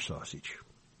summer sausage.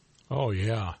 Oh,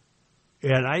 yeah.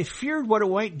 And I feared what it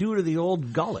might do to the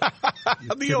old gullet.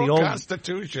 the old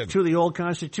Constitution. To the old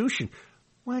Constitution.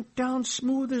 Went down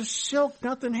smooth as silk.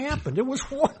 Nothing happened. It was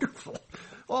wonderful.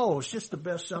 Oh, it's just the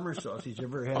best summer sausage I've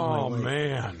ever had in my life. Oh,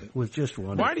 man. It was just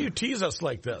wonderful. Why do you tease us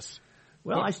like this?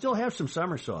 Well, I still have some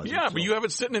summer sausage. Yeah, but you have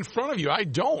it sitting in front of you. I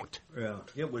don't. Yeah,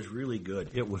 it was really good.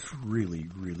 It was really,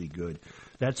 really good.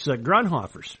 That's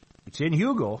Grunhofer's. It's in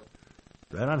Hugo,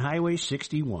 right on Highway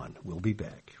 61. We'll be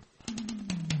back.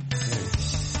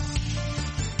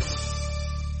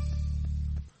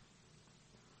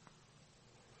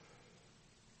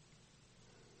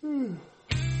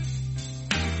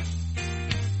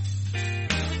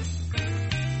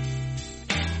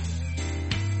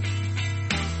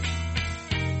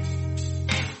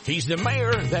 He's the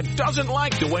mayor that doesn't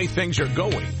like the way things are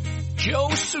going. Joe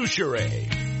Soucheray.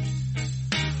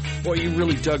 Boy, you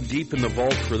really dug deep in the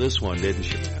vault for this one, didn't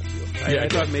you, Matthew? I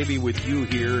thought maybe with you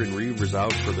here and Reavers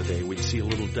out for the day, we'd see a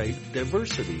little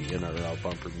diversity in our out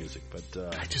bumper music.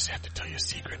 But I just have to tell you a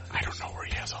secret. I don't know where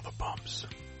he has all the bumps.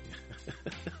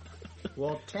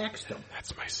 Well, text him.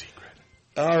 That's my secret.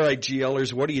 All right,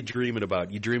 GLers, what are you dreaming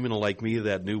about? You dreaming of, like me,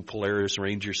 that new Polaris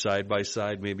Ranger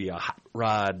side-by-side, maybe a hot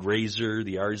rod Razor,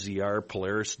 the RZR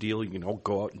Polaris deal,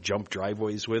 go out and jump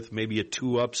driveways with, maybe a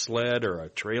 2-up sled or a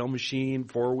trail machine,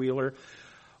 4-wheeler.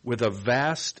 with a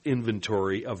vast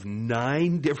inventory of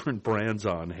 9 different brands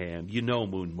on hand. You know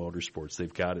Moon Motorsports.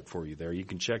 They've got it for you there. You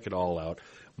can check it all out,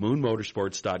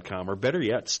 moonmotorsports.com, or better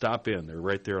yet, stop in. They're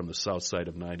right there on the south side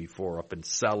of 94 up in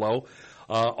Cello,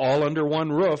 all under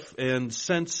one roof. And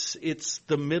since it's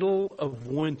the middle of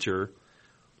winter,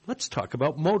 let's talk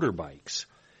about motorbikes.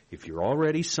 If you're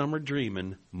already summer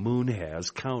dreaming, Moon has,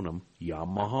 count 'em,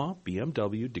 Yamaha,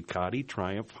 BMW, Ducati,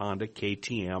 Triumph, Honda,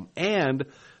 KTM, and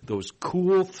those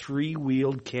cool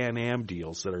 3-wheeled Can-Am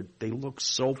deals they look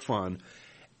so fun.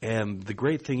 And the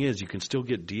great thing is you can still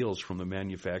get deals from the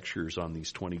manufacturers on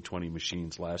these 2020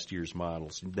 machines, last year's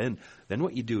models. And then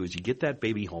what you do is you get that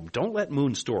baby home. Don't let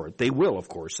Moon store it. They will, of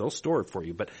course. They'll store it for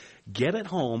you. But get it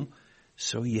home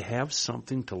so you have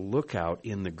something to look out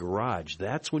in the garage.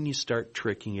 That's when you start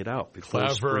tricking it out before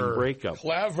spring breakup.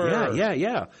 Clever.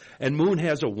 Yeah. And Moon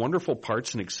has a wonderful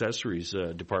parts and accessories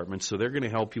department, so they're going to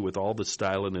help you with all the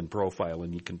styling and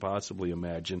profiling you can possibly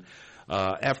imagine.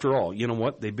 After all, you know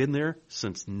what? They've been there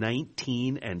since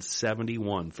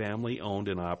 1971, family-owned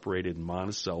and operated in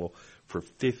Monticello for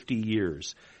 50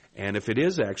 years. And if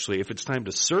it's time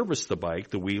to service the bike,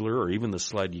 the wheeler, or even the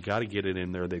sled, you got to get it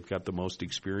in there. They've got the most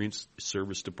experienced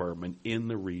service department in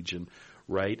the region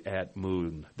right at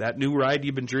Moon. That new ride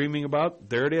you've been dreaming about,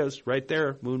 there it is, right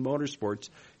there, Moon Motorsports.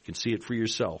 You can see it for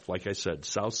yourself. Like I said,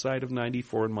 south side of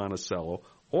 94 in Monticello,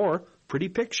 or pretty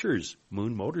pictures,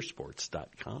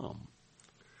 moonmotorsports.com.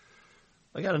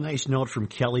 I got a nice note from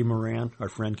Kelly Moran, our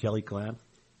friend Kelly Clan.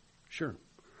 Sure.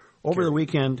 Over the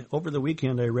weekend,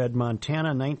 I read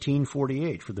Montana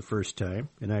 1948 for the first time,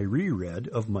 and I reread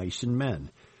Of Mice and Men.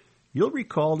 You'll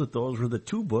recall that those were the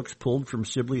 2 books pulled from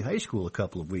Sibley High School a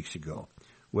couple of weeks ago.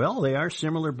 Well, they are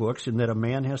similar books in that a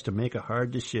man has to make a hard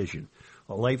decision,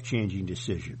 a life-changing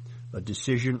decision, a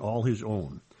decision all his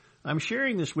own. I'm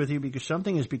sharing this with you because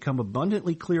something has become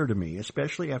abundantly clear to me,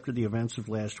 especially after the events of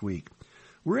last week.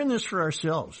 We're in this for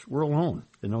ourselves. We're alone,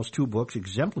 and those 2 books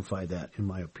exemplify that, in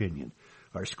my opinion.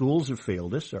 Our schools have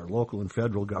failed us. Our local and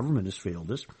federal government has failed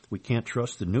us. We can't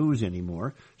trust the news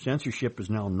anymore. Censorship is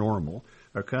now normal.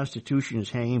 Our Constitution is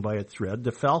hanging by a thread.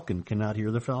 The falcon cannot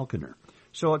hear the falconer.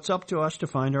 So it's up to us to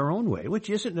find our own way, which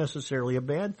isn't necessarily a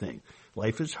bad thing.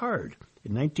 Life is hard.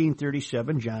 In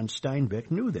 1937, John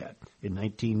Steinbeck knew that. In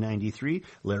 1993,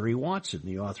 Larry Watson,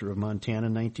 the author of Montana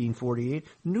 1948,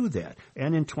 knew that.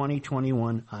 And in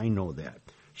 2021, I know that.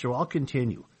 So I'll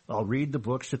continue. I'll read the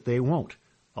books that they won't.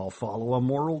 I'll follow a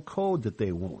moral code that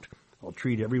they won't. I'll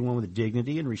treat everyone with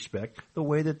dignity and respect the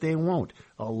way that they won't.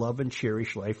 I'll love and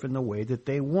cherish life in the way that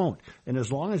they won't. And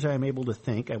as long as I'm able to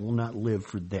think, I will not live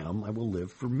for them. I will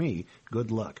live for me.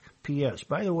 Good luck. P.S.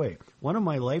 By the way, one of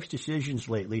my life's decisions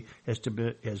lately has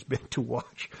been to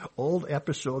watch old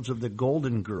episodes of The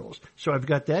Golden Girls. So I've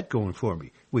got that going for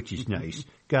me, which is nice.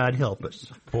 God help us.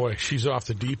 Boy, she's off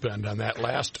the deep end on that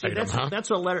last item, huh? That's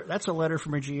a letter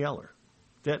from a GLer.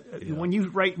 When you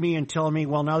write me and tell me,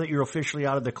 well, now that you're officially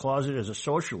out of the closet as a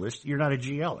socialist, you're not a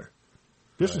GLer.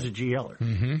 This is a GLer.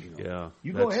 Mm-hmm.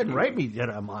 You go ahead and write me that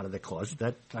I'm out of the closet.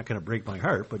 That's not going to break my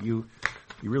heart, but you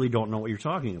really don't know what you're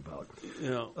talking about.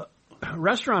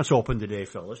 Restaurants open today,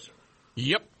 fellas.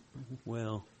 Yep.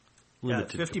 Well,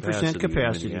 50%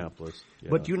 capacity. In Minneapolis. Yeah.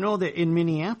 But you know that in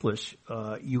Minneapolis,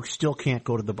 you still can't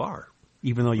go to the bar,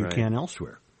 even though you can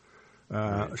elsewhere.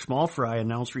 Small Fry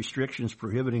announced restrictions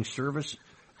prohibiting service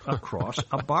across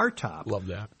a bar top. Love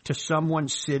that. To someone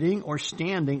sitting or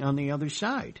standing on the other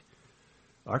side.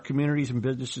 Our communities and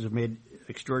businesses have made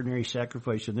extraordinary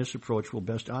sacrifice, and this approach will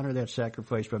best honor that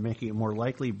sacrifice by making it more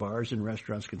likely bars and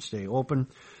restaurants can stay open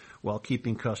while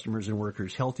keeping customers and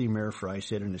workers healthy, Mayor Fry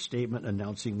said in a statement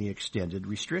announcing the extended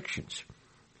restrictions.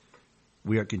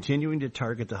 We are continuing to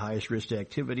target the highest risk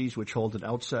activities which hold an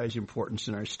outsized importance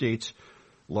in our state's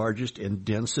largest and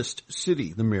densest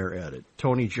city, the mayor added.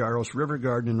 Tony Jaros River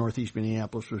Garden in northeast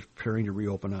Minneapolis was preparing to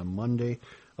reopen on Monday.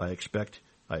 I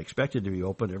expected to be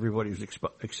open. Everybody was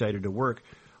excited to work,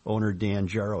 owner Dan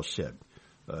Jaros said.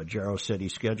 Jaros said he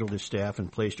scheduled his staff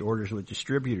and placed orders with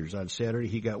distributors. On Saturday,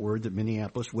 he got word that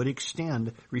Minneapolis would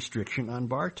extend restriction on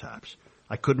bar tops.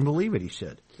 I couldn't believe it, he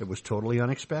said. It was totally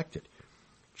unexpected.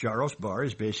 Jaros Bar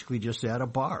is basically just that, a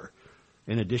bar.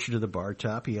 In addition to the bar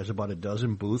top, he has about a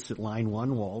dozen booths that line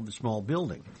one wall of the small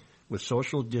building. With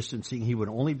social distancing, he would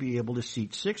only be able to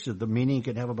seat 6 of them, meaning he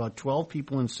could have about 12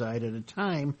 people inside at a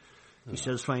time. He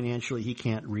says financially he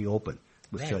can't reopen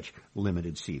with such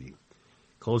limited seating.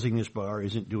 Closing this bar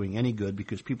isn't doing any good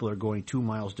because people are going 2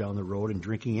 miles down the road and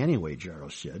drinking anyway,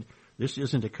 Jaros said. This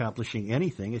isn't accomplishing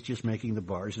anything. It's just making the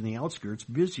bars in the outskirts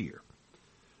busier.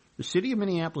 The city of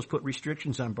Minneapolis put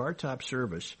restrictions on bar top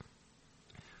service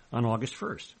on August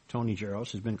 1st. Tony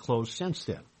Jaros has been closed since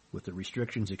then. With the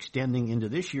restrictions extending into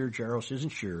this year, Jaros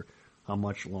isn't sure how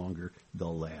much longer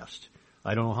they'll last.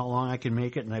 I don't know how long I can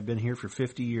make it, and I've been here for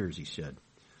 50 years, he said.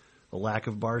 The lack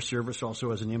of bar service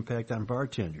also has an impact on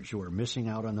bartenders who are missing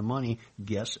out on the money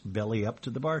guests belly up to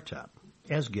the bar top.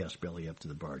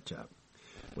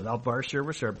 Without bar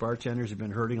service, our bartenders have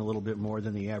been hurting a little bit more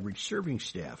than the average serving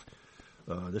staff.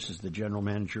 This is the general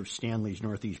manager of Stanley's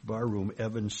Northeast Bar Room,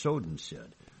 Evan Soden,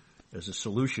 said. As a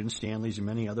solution, Stanley's and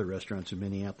many other restaurants in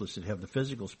Minneapolis that have the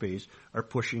physical space are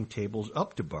pushing tables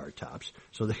up to bar tops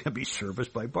so they can be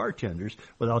serviced by bartenders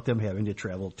without them having to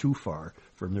travel too far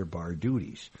from their bar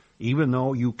duties. Even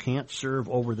though you can't serve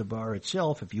over the bar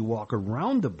itself, if you walk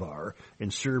around the bar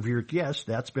and serve your guests,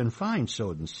 that's been fine,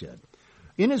 Soden said.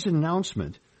 In his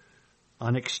announcement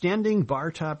on extending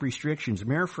bar top restrictions,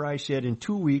 Mayor Fry said in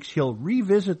 2 weeks he'll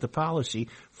revisit the policy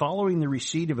following the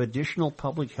receipt of additional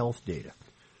public health data.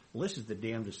 Well, this is the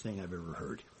damnedest thing I've ever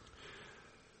heard.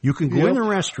 You can go in the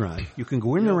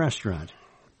restaurant,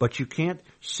 but you can't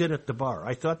sit at the bar.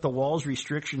 I thought the Walls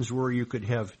restrictions were you could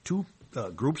have two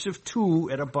groups of two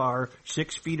at a bar,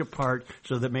 6 feet apart,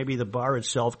 so that maybe the bar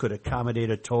itself could accommodate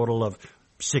a total of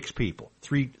 6 people,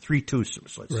 three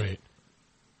twosomes, let's say. Right.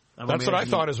 That's what I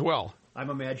thought as well. I'm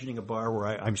imagining a bar where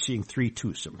I'm seeing 3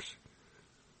 twosomes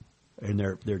in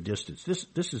their distance.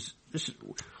 This is.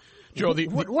 Joe,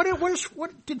 what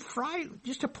did Fry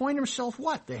just appoint himself?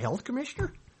 What, the health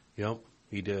commissioner? Yep,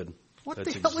 he did.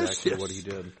 That's exactly what he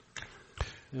did.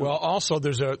 Well, also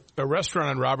there's a restaurant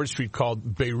on Robert Street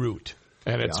called Beirut,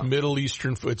 and it's Middle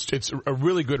Eastern food. It's a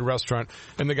really good restaurant,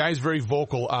 and the guy's very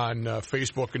vocal on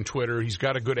Facebook and Twitter. He's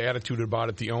got a good attitude about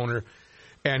it, the owner,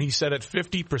 and he said at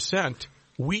 50%.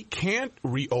 We can't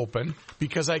reopen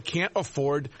because I can't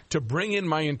afford to bring in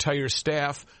my entire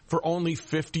staff for only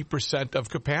 50% of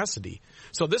capacity.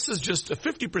 So this is just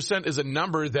 50% is a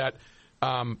number that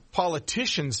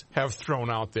politicians have thrown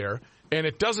out there. And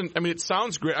it doesn't, I mean, it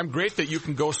sounds great. I'm great that you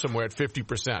can go somewhere at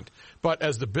 50%. But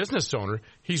as the business owner,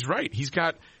 he's right. He's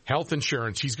got health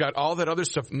insurance. He's got all that other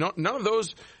stuff. None of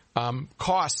those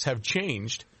costs have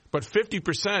changed. But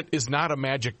 50% is not a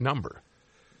magic number.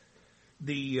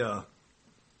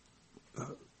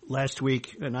 Last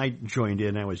week, and I joined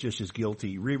in, I was just as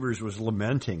guilty. Reavers was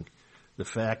lamenting the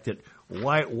fact that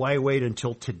why wait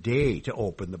until today to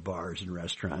open the bars and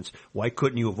restaurants? Why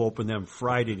couldn't you have opened them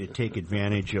Friday to take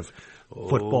advantage of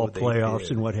football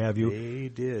playoffs and what have you? They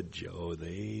did, Joe.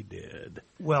 They did.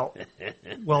 Well,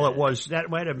 that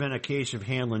might have been a case of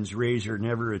Hanlon's razor.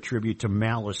 Never attribute to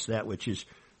malice that which is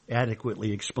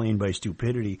adequately explained by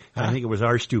stupidity. And I think it was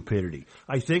our stupidity.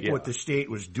 I think what the state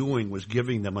was doing was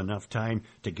giving them enough time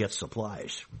to get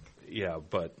supplies. Yeah,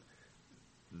 but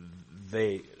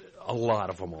a lot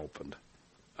of them opened.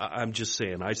 I'm just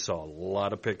saying, I saw a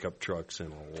lot of pickup trucks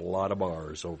and a lot of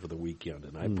bars over the weekend,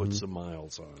 and I put some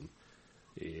miles on.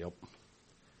 Yep.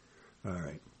 All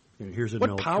right. Here's a what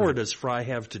note. What power does Fry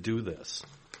have to do this?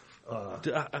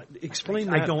 Explain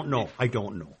that. I don't know.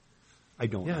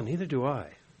 Yeah, neither do I.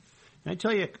 Can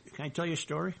I tell you a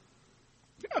story?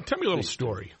 Yeah, tell me a little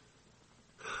story.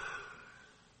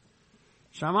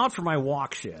 So I'm out for my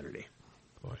walk Saturday.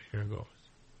 Boy, here it goes.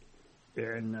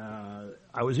 And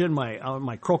I was on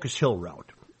my Crocus Hill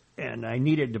route, and I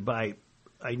needed to buy.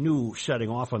 I knew setting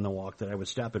off on the walk that I would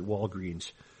stop at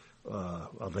Walgreens.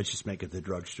 Let's just make it the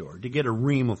drugstore to get a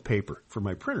ream of paper for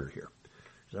my printer here,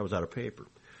 because I was out of paper.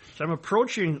 So I'm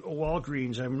approaching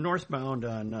Walgreens. I'm northbound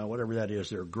on whatever that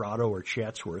is, there, Grotto or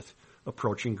Chatsworth,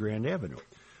 approaching Grand Avenue,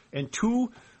 and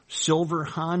 2 silver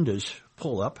Hondas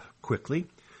pull up quickly.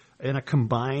 And a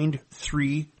combined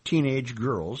 3 teenage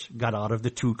girls got out of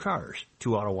the 2 cars,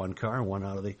 2 out of one car and 1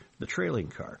 out of the trailing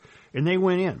car. And they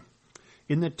went in.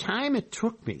 In the time it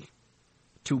took me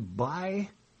to buy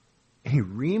a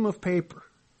ream of paper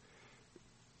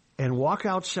and walk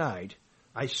outside,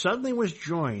 I suddenly was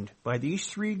joined by these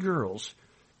 3 girls,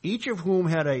 each of whom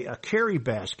had a carry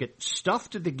basket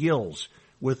stuffed to the gills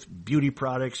with beauty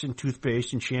products and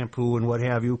toothpaste and shampoo and what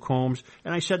have you, combs.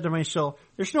 And I said to myself,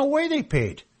 there's no way they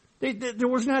paid. They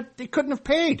couldn't have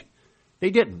paid. They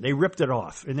didn't. They ripped it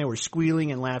off, and they were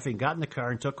squealing and laughing, got in the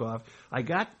car and took off. I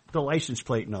got the license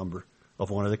plate number of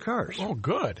one of the cars. Oh,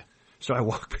 good. So I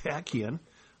walked back in.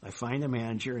 I find the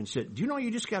manager and said, do you know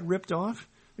you just got ripped off?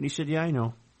 And he said, yeah, I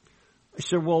know. I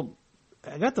said, well,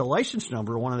 I got the license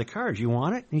number of one of the cars. You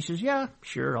want it? And he says, yeah,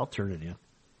 sure, I'll turn it in.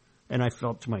 And I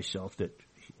felt to myself that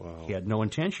he had no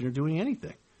intention of doing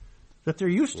anything, that they're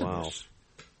used to this.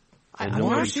 And I've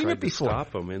never seen it before.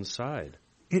 Stop them inside.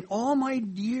 In all my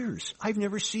years, I've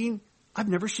never seen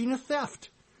a theft.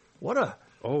 What a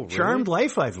charmed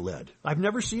life I've led. I've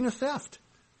never seen a theft.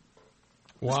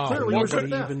 Wow. Clearly Well, was but a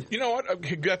theft. you know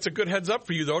what? That's a good heads up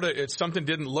for you, though. If something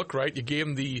didn't look right, you gave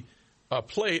him the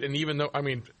plate, and even though, I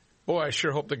mean, boy, I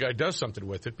sure hope the guy does something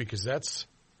with it, because that's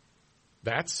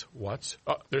what's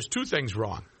there's two things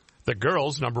wrong. The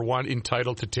girl's, number one,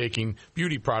 entitled to taking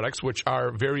beauty products, which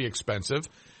are very expensive.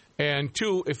 And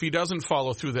two, if he doesn't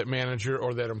follow through, that manager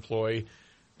or that employee,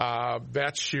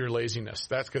 that's sheer laziness.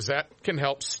 That's because that can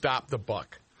help stop the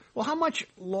buck. Well, how much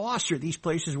loss are these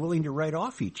places willing to write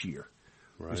off each year?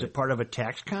 Right. Is it part of a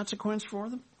tax consequence for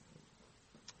them?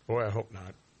 Boy, I hope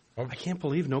not. I can't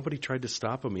believe nobody tried to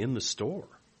stop him in the store.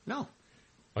 No.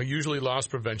 Usually loss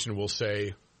prevention will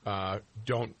say,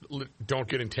 don't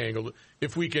get entangled.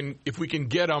 If we can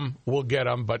get them, we'll get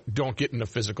them, but don't get in a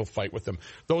physical fight with them.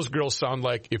 Those girls sound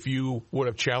like if you would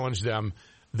have challenged them,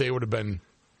 they would have been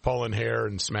pulling hair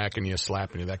and smacking you,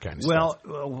 slapping you, that kind of stuff.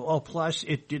 Well, plus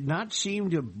it did not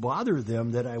seem to bother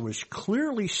them that I was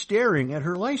clearly staring at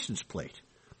her license plate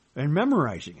and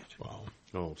memorizing it. Wow.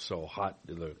 Oh, so hot.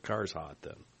 The car's hot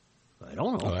then, I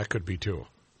don't know. Oh, that could be too.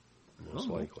 most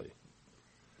likely.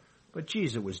 But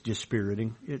geez, it was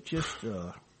dispiriting. It just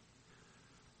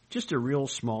a real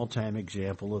small-time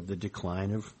example of the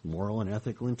decline of moral and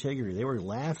ethical integrity. They were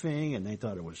laughing, and they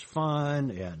thought it was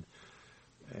fun,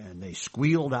 and they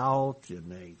squealed out,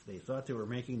 and they thought they were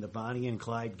making the Bonnie and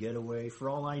Clyde getaway. For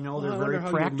all I know, they're very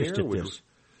practiced at this.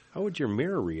 How would your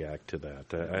mayor react to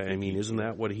that? I mean, isn't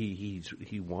that what he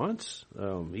wants?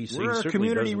 We're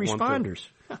community responders.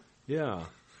 Yeah.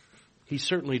 He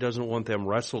certainly doesn't want them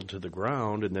wrestled to the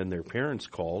ground and then their parents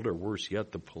called, or worse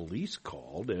yet, the police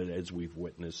called, as we've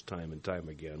witnessed time and time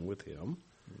again with him.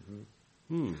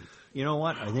 Mm-hmm. You know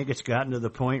what? I think it's gotten to the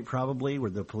point probably where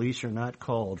the police are not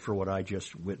called for what I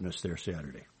just witnessed there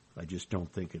Saturday. I just don't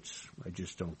think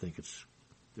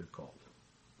they're called.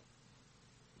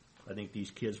 I think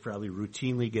these kids probably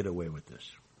routinely get away with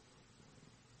this.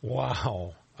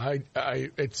 Wow.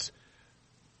 It's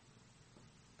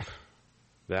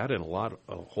that and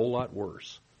a whole lot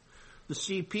worse. The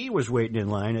CP was waiting in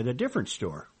line at a different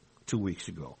store 2 weeks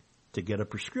ago to get a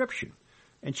prescription.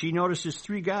 And she notices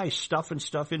 3 guys stuffing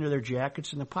stuff into their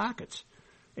jackets and the pockets.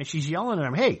 And she's yelling at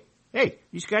them, hey,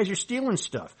 these guys are stealing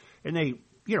stuff. And they,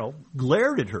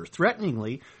 glared at her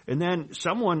threateningly. And then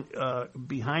someone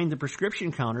behind the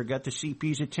prescription counter got the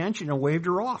CP's attention and waved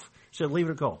her off. Said, leave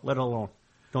it go. Let it alone.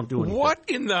 Don't do anything. What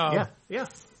in the heck?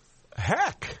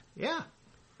 heck? Yeah.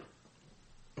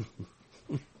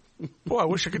 Boy, I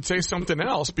wish I could say something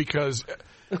else because...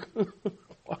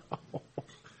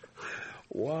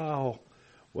 Wow.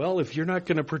 Well, if you're not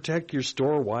going to protect your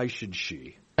store, why should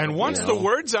she? And once the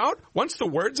word's out,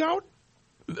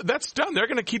 that's done. They're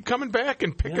going to keep coming back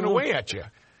and picking away at you.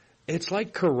 It's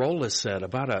like Carolla said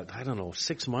about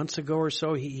 6 months ago or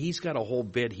so. He's got a whole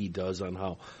bit he does on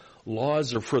how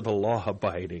laws are for the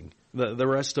law-abiding. The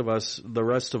rest of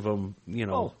them,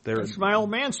 they're... My old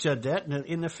man said that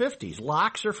in the 50s.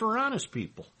 Locks are for honest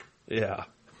people. Yeah.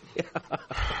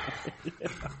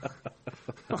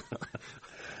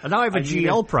 And now I have a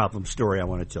GL problem story I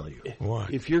want to tell you.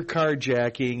 What? If you're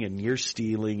carjacking and you're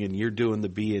stealing and you're doing the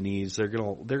B&Es, they're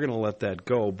gonna let that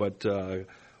go. But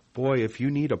boy, if you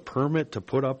need a permit to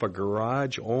put up a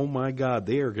garage, oh my God,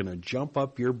 they are gonna jump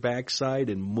up your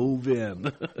backside and move in.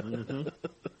 Mm-hmm.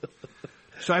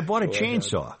 So I bought a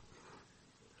chainsaw.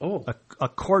 Oh, a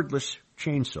cordless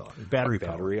chainsaw,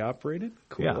 battery operated.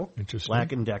 Cool. Yeah, interesting. Black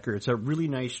 & Decker. It's a really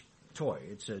nice toy.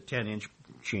 It's a 10-inch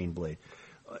chain blade.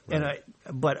 Right.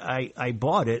 I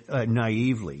bought it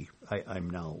naively. I'm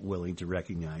now willing to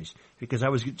recognize because I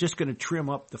was just going to trim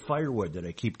up the firewood that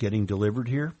I keep getting delivered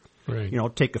here. Right.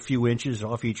 Take a few inches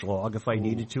off each log if I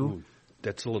needed to. Ooh.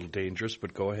 That's a little dangerous,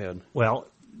 but go ahead. Well,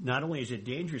 not only is it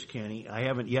dangerous, Kenny, I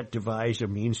haven't yet devised a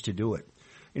means to do it.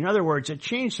 In other words, a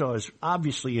chainsaw is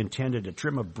obviously intended to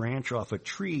trim a branch off a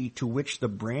tree to which the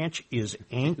branch is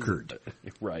anchored.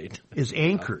 Right. Is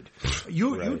anchored.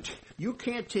 Right. You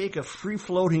can't take a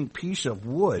free-floating piece of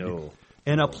wood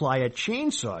and apply a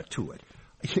chainsaw to it.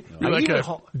 You're like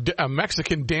a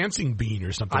Mexican dancing bean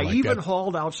or something like that. I even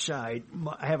hauled outside.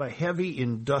 I have a heavy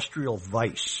industrial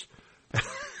vise.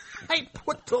 I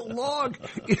put the log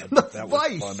in the that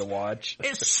vise. Was fun to watch.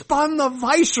 It spun the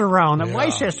vise around. The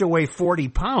vise has to weigh 40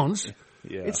 pounds.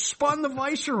 Yeah. It spun the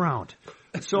vise around.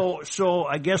 So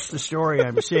I guess the story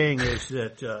I'm saying is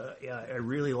that I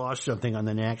really lost something on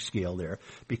the knack scale there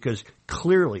because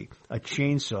clearly a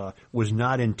chainsaw was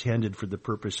not intended for the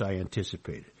purpose I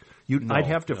anticipated. I'd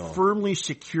have to firmly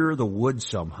secure the wood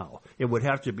somehow. It would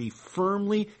have to be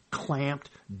firmly clamped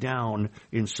down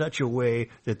in such a way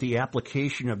that the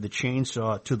application of the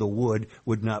chainsaw to the wood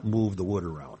would not move the wood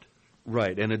around.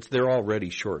 Right, and they're already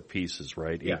short pieces,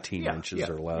 right? Yeah, 18 yeah, inches yeah,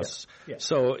 or less. yeah.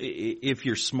 So if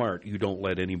you're smart, you don't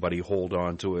let anybody hold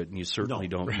on to it, and you certainly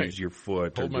don't right. use your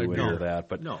foot or Hold my do any beer. of that.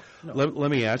 But No. let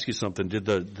me ask you something. Did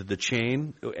the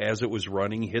chain, as it was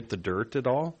running, hit the dirt at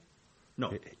all?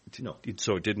 No.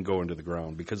 So it didn't go into the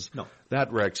ground, because No.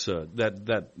 that wrecks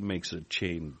that makes a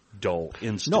chain dull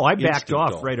instant. No, I backed instant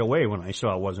off dull. right away when I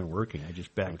saw it wasn't working. I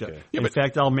just backed Okay. up. Yeah, In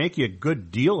fact, I'll make you a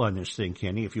good deal on this thing,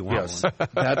 Kenny, if you want Yes, one.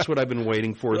 that's what I've been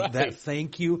waiting for. Right.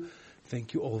 Thank you.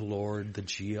 Oh Lord, the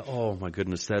Gia. Oh my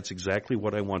goodness, that's exactly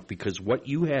what I want, because what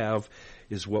you have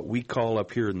is what we call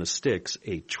up here in the sticks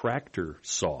a tractor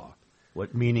saw.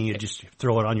 What, meaning you just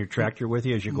throw it on your tractor with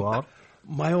you as you go out?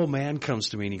 My old man comes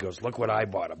to me and he goes, "Look what I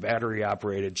bought, a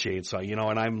battery-operated chainsaw,"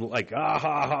 and I'm like, "Ah,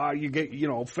 ha, ha, you get,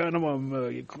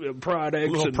 Phenom products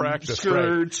Little and practice,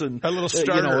 skirts right. and A little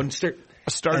starter.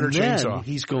 A starter and then chainsaw.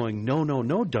 he's going, no,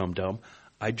 dum-dum.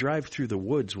 I drive through the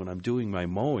woods when I'm doing my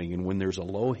mowing, and when there's a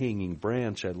low-hanging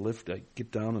branch, I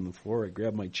get down on the floor, I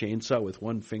grab my chainsaw with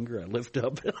one finger, I lift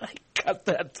up, and I cut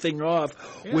that thing off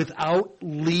without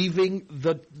leaving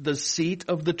the seat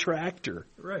of the tractor.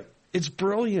 Right. It's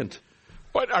brilliant.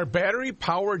 But are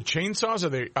battery-powered chainsaws,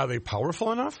 are they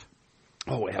powerful enough?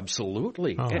 Oh,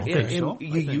 absolutely. Oh, And- okay. and So,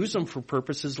 you use them for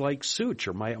purposes like Such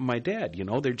or my dad.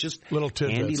 They're just Little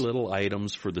tidbits. handy little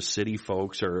items for the city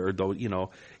folks, or though,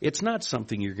 it's not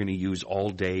something you're going to use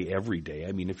all day, every day.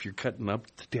 I mean, if you're cutting up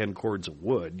 10 cords of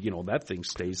wood, that thing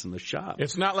stays in the shop.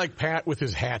 It's not like Pat with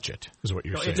his hatchet, is what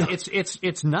you're saying.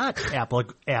 It's not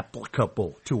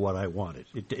applicable to what I wanted.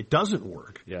 It doesn't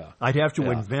work. Yeah. I'd have to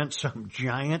Yeah. invent some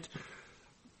giant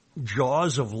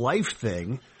jaws of life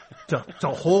thing to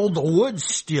hold the wood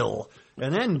still,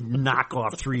 and then knock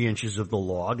off 3 inches of the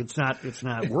log. It's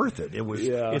not worth it.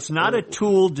 It's not a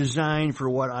tool designed for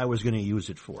what I was going to use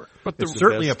it for. But it's the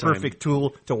certainly a best time- perfect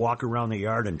tool to walk around the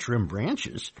yard and trim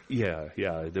branches. Yeah,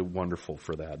 they're wonderful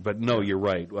for that. But no, you're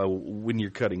right. When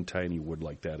you're cutting tiny wood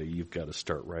like that, you've got to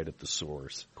start right at the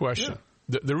source. Question.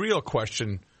 The real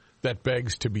question that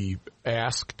begs to be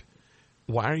asked,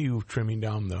 why are you trimming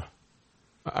down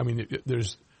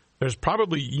there's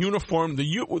probably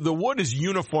the wood is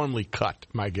uniformly cut,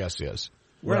 my guess is.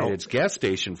 Right, it's gas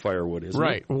station firewood, isn't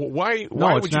Right. it? Why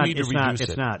No, would it's you not. need to reduce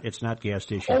it? It's not gas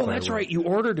station. Oh, firewood. that's right. You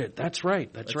ordered it. That's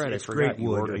right. That's right. I It's forgot great you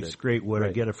wood. ordered It's it. great wood. I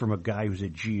Right. get it from a guy who's a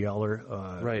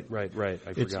GLer. Right.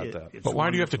 I forgot that. it's But why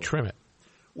do you have to wonderful. trim it?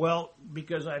 Well,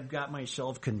 because I've got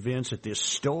myself convinced that this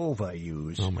stove I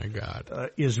use Oh, my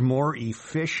God. is more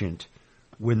efficient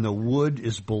when the wood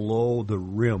is below the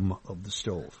rim of the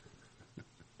stove.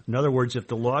 In other words, if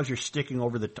the logs are sticking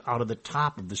out of the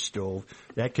top of the stove,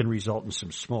 that can result in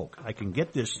some smoke. I can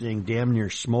get this thing damn near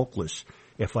smokeless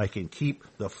if I can keep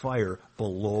the fire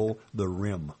below the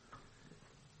rim.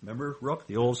 Remember, Rook,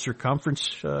 the old circumference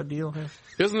deal?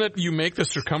 Isn't it you make the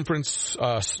circumference,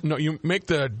 you make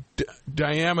the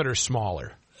diameter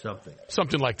smaller.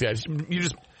 Something like that.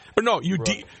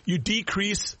 You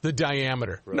decrease the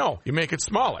diameter. Right. No, you make it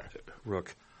smaller.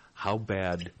 Rook, how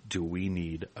bad do we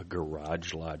need a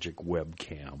Garage Logic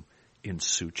webcam in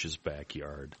Such's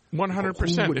backyard?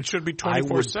 100%. It should be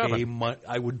 24/7.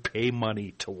 I would pay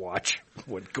money to watch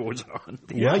what goes on.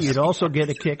 Yeah, you'd also get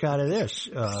a kick out of this.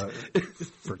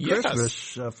 For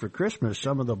Yes. Christmas,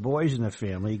 some of the boys in the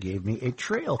family gave me a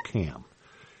trail cam.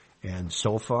 And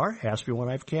so far, ask me what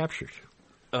I've captured.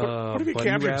 What have you bunny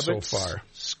captured so rabbits, far? Car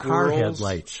Squirrels.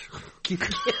 headlights.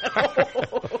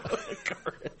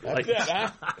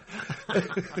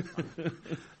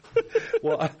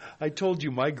 Well, I told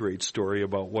you my great story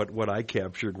about what I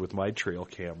captured with my trail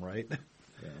cam, right?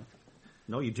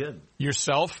 No, you didn't.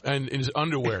 Yourself and in his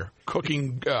underwear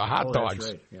cooking hot Oh, dogs.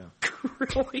 that's right.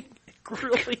 Yeah.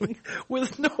 Grilling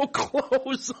with no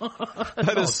clothes on.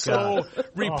 That is so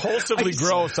repulsively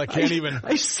gross. I can't even.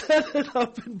 I set it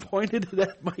up and pointed it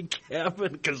at my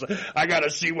cabin because I got to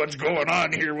see what's going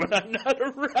on here when I'm not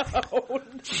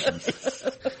around.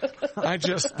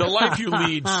 The life you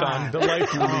lead, son. The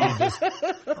life you lead is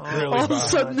really All of a bad.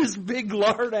 sudden, this big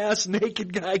lard-ass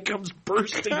naked guy comes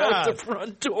bursting out the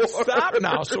front door. Stop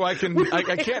now, so I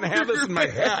can't have this in my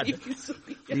head.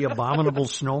 The abominable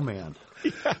snowman.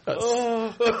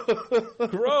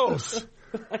 Gross.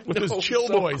 With his chill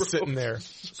boy sitting there.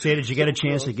 Say, did you get a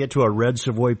chance to get to a Red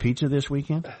Savoy Pizza this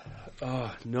weekend?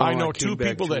 No, I know came two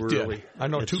back people too that early. did. I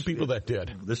know two people that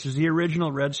did. This is the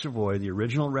original Red Savoy, the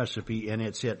original recipe, and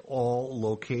it's at all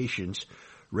locations.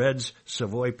 Red's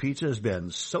Savoy Pizza has been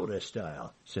soda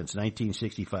style since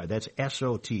 1965. That's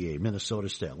SOTA, Minnesota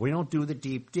style. We don't do the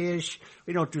deep dish.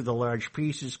 We don't do the large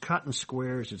pieces, cut in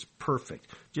squares. It's perfect,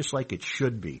 just like it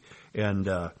should be. And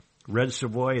Red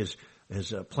Savoy is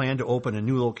has planned to open a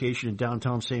new location in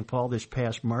downtown St. Paul this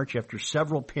past March. After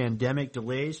several pandemic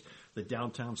delays, the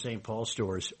downtown St. Paul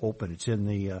store is open. It's in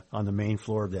the on the main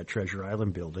floor of that Treasure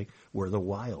Island building where the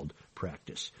Wild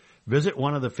practice. Visit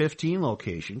one of the 15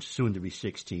 locations, soon to be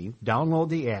 16. Download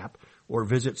the app or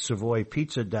visit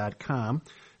SavoyPizza.com.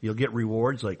 You'll get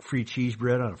rewards like free cheese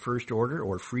bread on a first order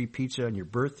or free pizza on your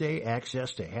birthday,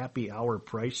 access to happy hour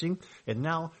pricing, and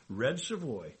now Red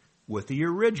Savoy with the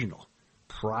original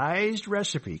prized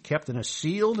recipe kept in a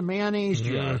sealed mayonnaise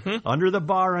jar under the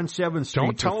bar on 7th Street.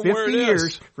 Don't tell them where it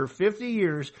is. For 50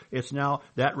 years, it's now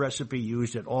that recipe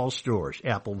used at all stores.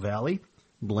 Apple Valley,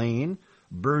 Blaine,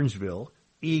 Burnsville,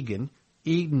 Eagan,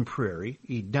 Eden Prairie,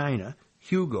 Edina,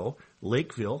 Hugo,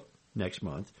 Lakeville next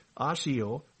month,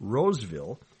 Osseo,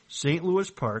 Roseville, St. Louis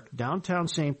Park, downtown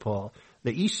St. Paul,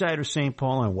 the east side of St.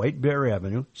 Paul on White Bear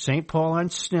Avenue, St. Paul on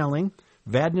Snelling,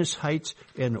 Vadnais Heights,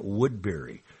 and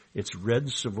Woodbury. It's Red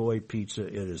Savoy Pizza.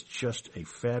 It is just a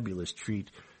fabulous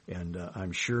treat, and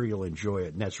I'm sure you'll enjoy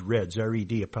it. And that's Red's,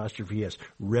 R-E-D''S,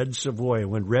 Red Savoy.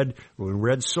 And when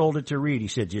Red sold it to Reed, he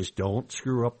said, just don't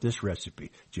screw up this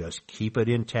recipe. Just keep it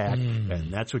intact,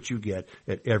 and that's what you get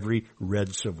at every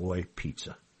Red Savoy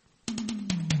Pizza.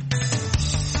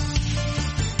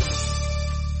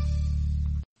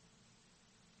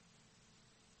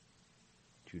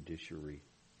 Judiciary.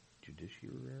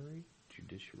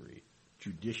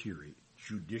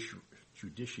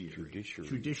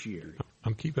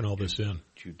 I'm keeping all this in.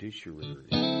 Judiciary.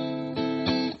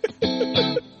 I'm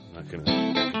not going to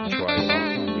try it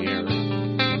out on the air.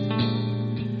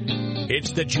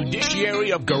 It's the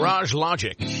Judiciary of Garage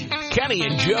Logic. Kenny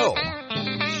and Joe.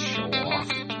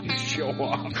 Show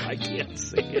off. I can't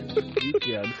say it. You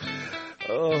can.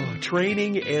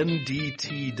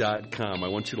 TrainingNDT.com. I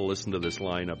want you to listen to this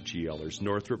lineup, GLers.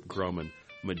 Northrop Grumman,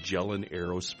 Magellan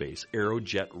Aerospace,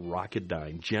 Aerojet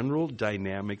Rocketdyne, General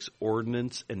Dynamics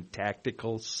Ordnance and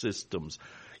Tactical Systems.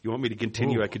 You want me to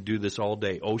continue? Ooh. I could do this all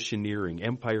day. Oceaneering,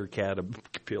 Empire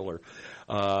Caterpillar.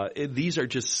 These are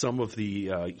just some of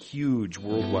the huge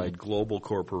worldwide global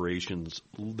corporations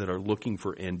that are looking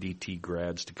for NDT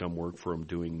grads to come work for them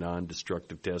doing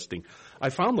non-destructive testing.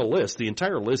 I found the list. The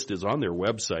entire list is on their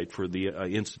website for the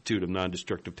Institute of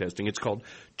Non-Destructive Testing. It's called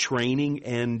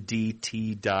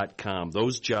TrainingNDT.com.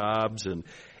 Those jobs and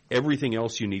everything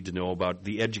else you need to know about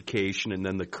the education and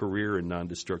then the career in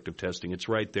non-destructive testing. It's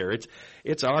right there.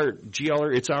 It's our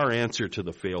GLer. It's our answer to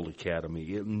the failed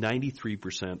academy.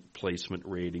 93% placement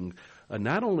rating.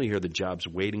 Not only are the jobs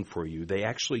waiting for you, they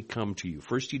actually come to you.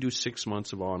 First you do 6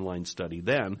 months of online study,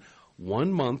 then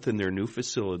 1 month in their new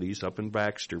facilities up in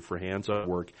Baxter for hands-on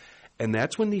work. And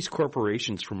that's when these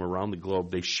corporations from around the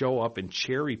globe, they show up and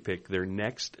cherry-pick their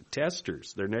next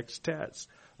testers, their next techs.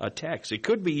 It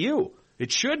could be you.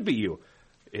 It should be you.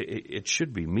 It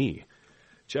should be me.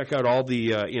 Check out all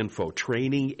the info,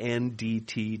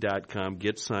 TrainingNDT.com.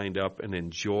 Get signed up and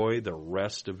enjoy the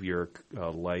rest of your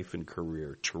life and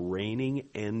career.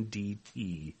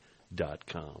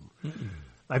 TrainingNDT.com.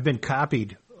 I've been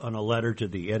copied on a letter to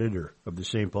the editor of the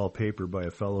St. Paul paper by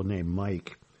a fellow named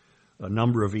Mike. A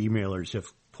number of emailers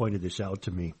have pointed this out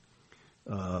to me.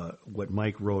 What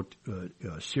Mike wrote,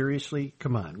 seriously,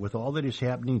 come on, with all that is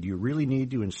happening, do you really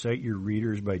need to incite your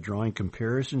readers by drawing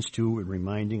comparisons to and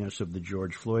reminding us of the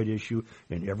George Floyd issue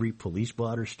and every police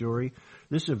blotter story?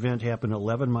 This event happened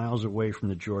 11 miles away from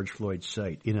the George Floyd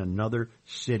site in another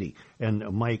city. And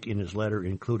Mike, in his letter,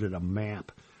 included a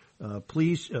map.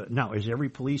 Please, now, is every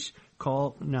police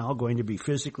call now going to be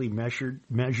physically measured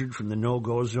from the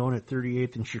no-go zone at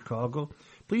 38th in Chicago?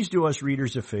 Please do us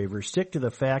readers a favor, stick to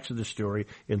the facts of the story,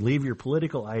 and leave your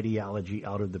political ideology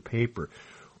out of the paper.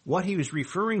 What he was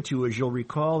referring to, as you'll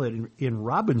recall, that in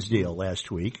Robbinsdale last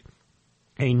week,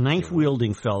 a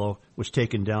knife-wielding fellow was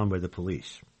taken down by the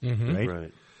police,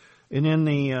 right? And then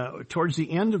towards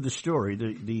the end of the story,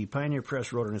 the Pioneer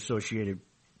Press wrote an Associated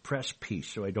Press piece,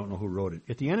 so I don't know who wrote it.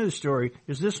 At the end of the story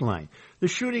is this line. The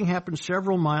shooting happened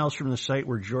several miles from the site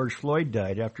where George Floyd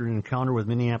died after an encounter with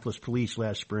Minneapolis police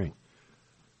last spring.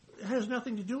 It has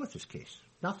nothing to do with this case.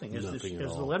 Nothing, as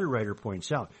the letter writer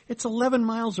points out. It's 11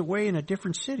 miles away in a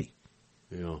different city.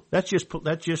 Yeah. That's just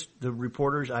the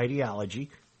reporter's ideology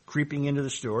creeping into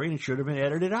the story, and it should have been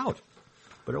edited out.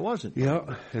 But it wasn't.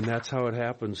 Yeah, and that's how it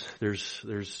happens. There's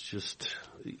just,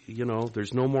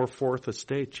 there's no more Fourth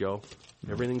Estate, Joe.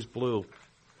 Everything's blue.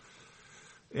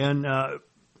 And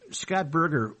Scott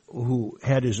Berger, who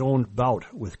had his own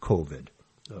bout with COVID,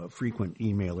 frequent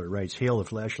emailer, writes, Hail the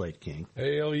Flashlight King.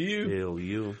 Hail you. Hail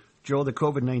you. Joe, the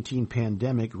COVID-19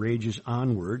 pandemic rages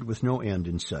onward with no end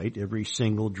in sight. Every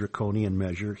single draconian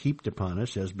measure heaped upon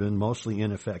us has been mostly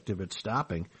ineffective at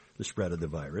stopping the spread of the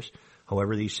virus.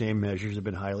 However, these same measures have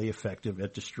been highly effective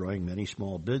at destroying many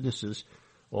small businesses,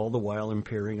 all the while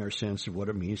impairing our sense of what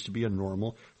it means to be a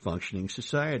normal, functioning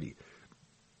society.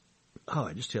 Oh,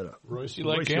 I just had a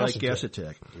Royce-like gas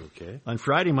attack. Okay. On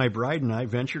Friday, my bride and I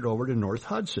ventured over to North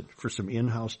Hudson for some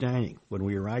in-house dining. When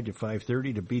we arrived at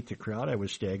 5:30 to beat the crowd, I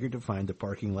was staggered to find the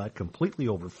parking lot completely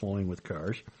overflowing with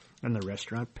cars and the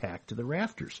restaurant packed to the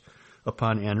rafters.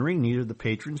 Upon entering, neither the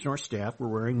patrons nor staff were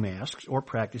wearing masks or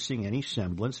practicing any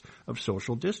semblance of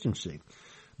social distancing.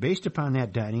 Based upon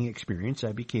that dining experience,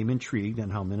 I became intrigued on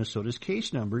how Minnesota's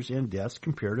case numbers and deaths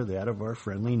compare to that of our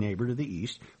friendly neighbor to the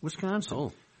east, Wisconsin.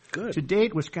 Oh, good. To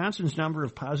date, Wisconsin's number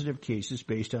of positive cases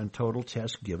based on total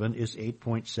tests given is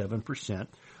 8.7%,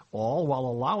 all while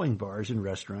allowing bars and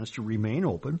restaurants to remain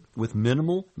open with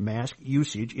minimal mask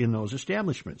usage in those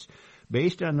establishments.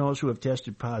 Based on those who have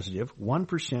tested positive,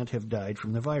 1% have died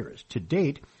from the virus. To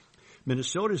date,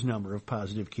 Minnesota's number of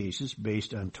positive cases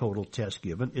based on total tests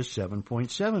given is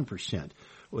 7.7%,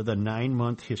 with a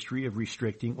 9-month history of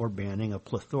restricting or banning a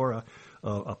plethora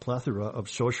of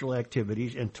social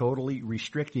activities and totally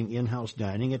restricting in-house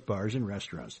dining at bars and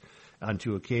restaurants on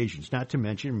 2 occasions. Not to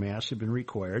mention, masks have been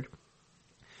required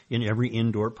in every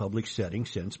indoor public setting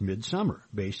since midsummer.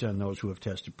 Based on those who have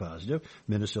tested positive,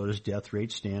 Minnesota's death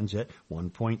rate stands at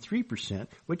 1.3%,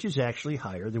 which is actually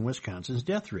higher than Wisconsin's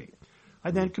death rate.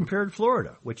 I then compared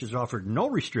Florida, which has offered no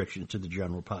restrictions to the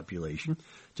general population,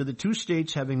 to the 2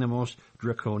 states having the most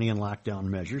draconian lockdown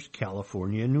measures,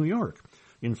 California and New York.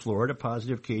 In Florida,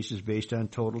 positive cases based on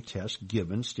total tests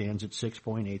given stands at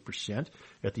 6.8%.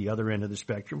 At the other end of the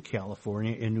spectrum,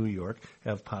 California and New York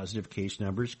have positive case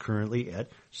numbers currently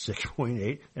at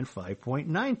 6.8 and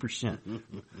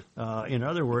 5.9%. In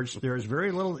other words, there is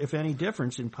very little, if any,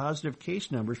 difference in positive case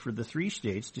numbers for the 3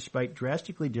 states, despite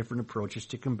drastically different approaches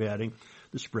to combating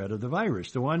the spread of the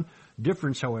virus. The one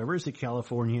difference, however, is that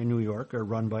California and New York are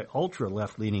run by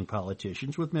ultra-left-leaning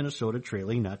politicians, with Minnesota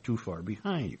trailing not too far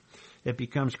behind. It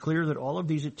becomes clear that all of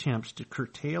these attempts to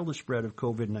curtail the spread of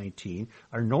COVID-19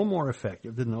 are no more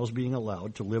effective than those being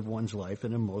allowed to live one's life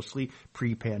in a mostly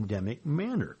pre-pandemic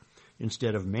manner.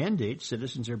 Instead of mandates,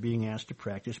 citizens are being asked to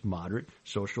practice moderate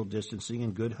social distancing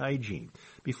and good hygiene.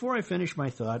 Before I finish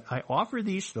my thought, I offer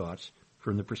these thoughts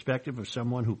from the perspective of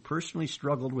someone who personally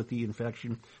struggled with the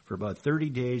infection for about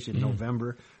 30 days in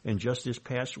November, and just this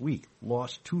past week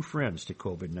lost 2 friends to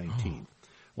COVID-19.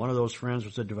 One of those friends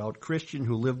was a devout Christian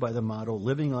who lived by the motto,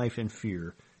 living life in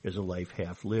fear is a life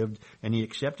half lived, and he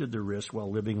accepted the risk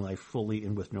while living life fully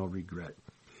and with no regret.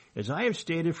 As I have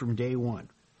stated from day one,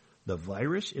 the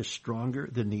virus is stronger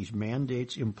than these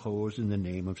mandates imposed in the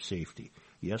name of safety.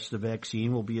 Yes, the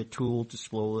vaccine will be a tool to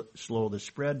slow the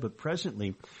spread, but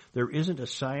presently there isn't a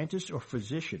scientist or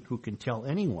physician who can tell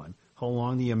anyone how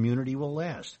long the immunity will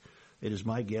last. It is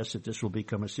my guess that this will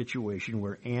become a situation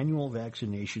where annual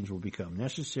vaccinations will become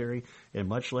necessary, and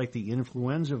much like the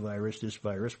influenza virus, this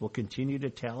virus will continue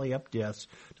to tally up deaths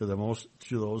to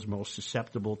those most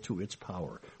susceptible to its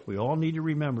power. We all need to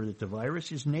remember that the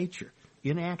virus is nature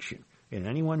in action, and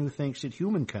anyone who thinks that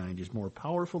humankind is more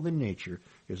powerful than nature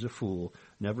is a fool,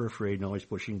 never afraid and always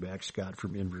pushing back. Scott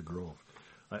from Inver Grove.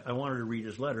 I wanted to read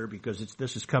his letter because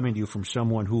this is coming to you from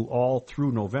someone who all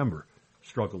through November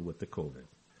struggled with the COVID.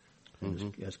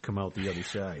 And has come out the other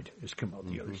side.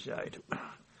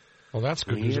 Well, that's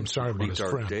good news. I'm sorry about his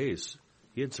friend. Days.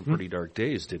 He had some pretty dark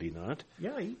days, did he not?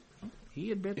 Yeah,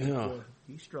 he admitted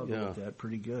he struggled with that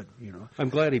pretty good. You know, I'm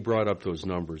glad he brought up those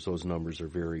numbers. Those numbers are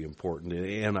very important,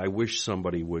 and I wish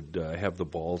somebody would have the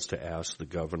balls to ask the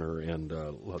governor and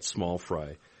let Small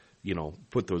Fry,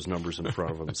 put those numbers in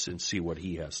front of him and see what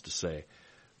he has to say.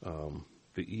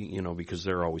 Because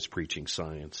they're always preaching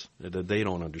science. They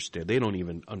don't understand. They don't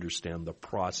even understand the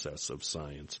process of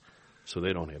science, so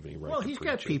they don't have any right to preach it.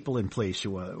 Well, he's got people in place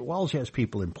who, Walz has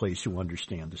people in place who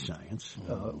understand the science.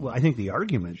 Well, I think the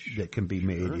argument that can be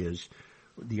made is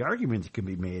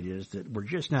that we're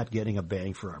just not getting a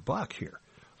bang for our buck here.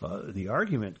 The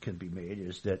argument can be made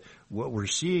is that what we're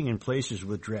seeing in places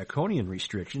with draconian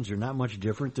restrictions are not much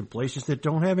different than places that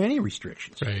don't have any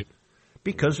restrictions. Right.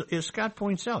 Because, as Scott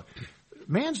points out,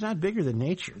 man's not bigger than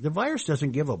nature. The virus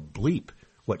doesn't give a bleep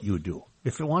what you do.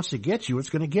 If it wants to get you, it's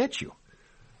going to get you.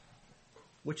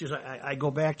 Which is, I go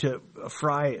back to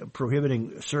Fry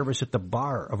prohibiting service at the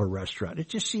bar of a restaurant. It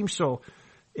just seems so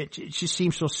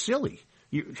silly.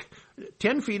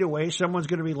 10 feet away, someone's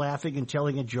going to be laughing and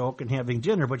telling a joke and having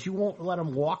dinner, but you won't let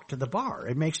them walk to the bar.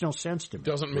 It makes no sense to me.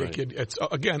 Doesn't make it. It's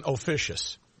again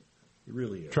officious. It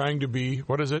really is. Trying to be,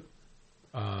 what is it?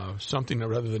 Something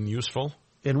rather than useful.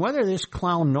 And whether this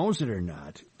clown knows it or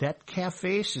not, that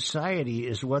cafe society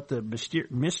is what the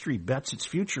mystery bets its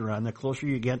future on the closer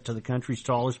you get to the country's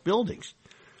tallest buildings.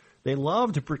 They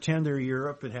love to pretend they're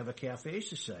Europe and have a cafe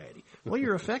society. Well,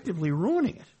 you're effectively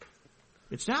ruining it.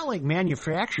 It's not like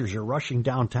manufacturers are rushing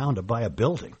downtown to buy a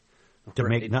building to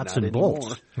make nuts and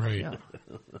bolts. Right. Yeah.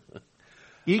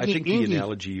 I think the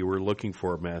analogy you were looking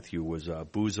for, Matthew, was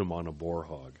bosom on a boar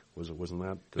hog. Wasn't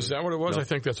that? Is that what it was? No. I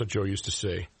think that's what Joe used to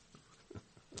say.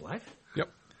 What? Yep.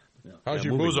 How's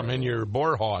your bosom and your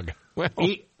boar hog? Well,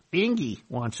 Ingy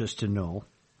wants us to know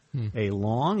a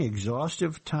long,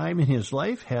 exhaustive time in his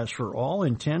life has, for all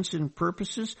intents and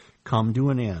purposes, come to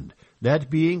an end. That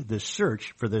being the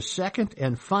search for the second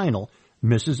and final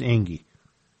Mrs. Ingy.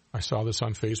 I saw this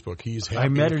on Facebook. He's happy. I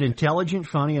met an intelligent,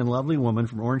 funny, and lovely woman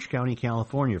from Orange County,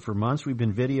 California. For months, we've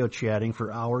been video chatting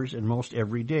for hours and most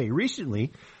every day.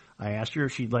 Recently, I asked her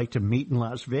if she'd like to meet in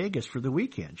Las Vegas for the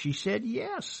weekend. She said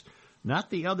yes. Not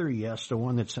the other yes, the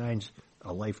one that signs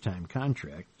a lifetime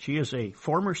contract. She is a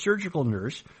former surgical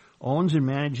nurse, owns and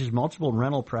manages multiple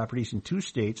rental properties in 2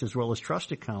 states, as well as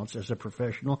trust accounts as a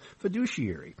professional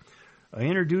fiduciary. I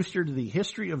introduced her to the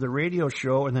history of the radio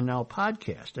show and the Now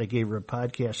podcast. I gave her a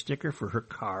podcast sticker for her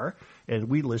car, and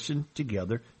we listened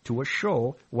together to a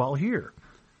show while here.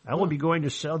 I will be going to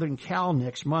Southern Cal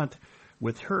next month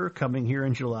with her coming here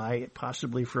in July,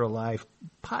 possibly for a live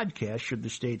podcast should the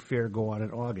state fair go on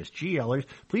in August. GLers,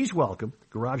 please welcome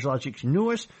Garage Logic's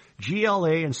newest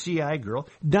GLA and CI girl,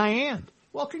 Diane.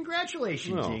 Well,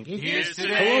 congratulations, Ingy. Here's Hello,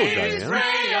 today's Diane.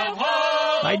 ray of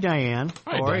hope. Hi, Diane.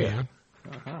 Hi, How are Diane.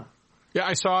 you? Uh-huh. Yeah,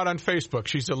 I saw it on Facebook.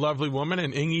 She's a lovely woman,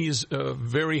 and Ingy's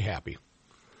very happy.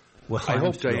 Well, I I'm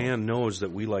hope thrilled. Diane knows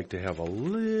that we like to have a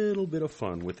little bit of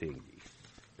fun with Ingy.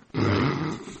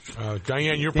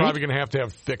 Diane, you're probably going to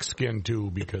have thick skin, too,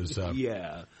 because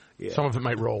Yeah. some of it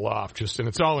might roll off, and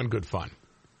it's all in good fun.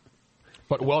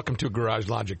 But welcome to Garage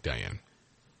Logic, Diane.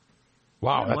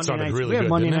 Wow, that sounded really We have good,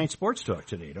 Monday didn't Night it? Sports Talk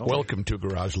today, don't Welcome to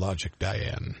Garage Logic,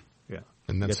 Diane. we? Yeah.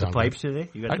 And that You got the sounded- pipes today?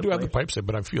 You got I do have the pipes,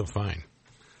 but I feel fine.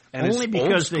 And Only it's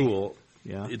because old school.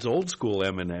 Yeah. It's old school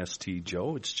M&ST,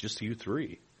 Joe. It's just you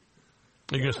three.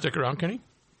 Are you going to stick around, Kenny?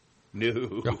 No.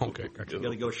 Oh, okay, gotcha. You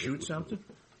got to go shoot something?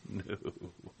 No.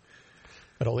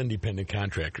 That old independent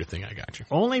contractor thing, I got you.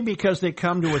 Only because they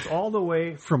come to us all the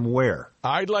way from where?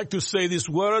 I'd like to say this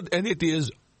word, and it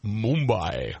is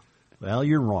Mumbai. Well,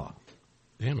 you're wrong.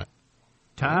 Damn it.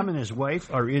 Tom and his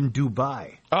wife are in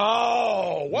Dubai.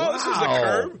 Oh, well, this is a Wow.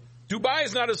 curve. Dubai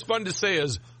is not as fun to say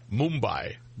as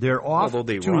Mumbai. They're off Although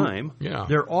they to, rhyme. Yeah.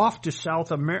 They're off to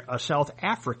South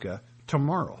Africa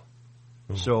tomorrow.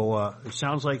 So it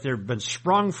sounds like they've been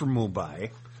sprung from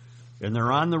Mumbai, and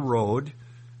they're on the road,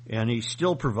 and he's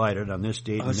still provided on this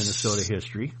date in Minnesota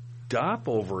history. Stop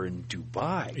over in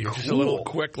Dubai. You're just a Cool. little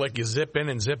quick, like you zip in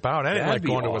and zip out. I didn't like That'd be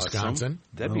going to awesome. Wisconsin.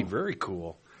 That'd be very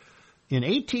cool. In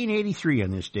 1883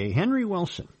 on this day, Henry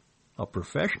Wilson, a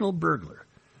professional burglar,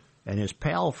 and his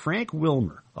pal Frank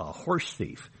Wilmer, a horse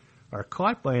thief, are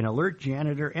caught by an alert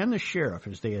janitor and the sheriff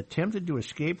as they attempted to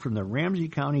escape from the Ramsey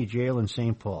County Jail in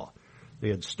St. Paul. They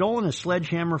had stolen a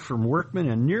sledgehammer from workmen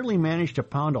and nearly managed to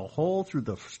pound a hole through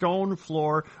the stone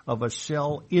floor of a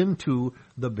cell into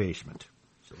the basement.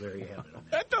 So there you have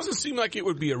it. That doesn't seem like it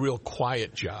would be a real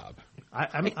quiet job.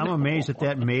 I'm amazed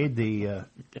that made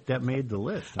the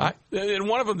list. Huh? And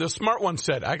one of them, the smart one,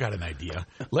 said, I got an idea.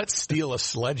 Let's steal a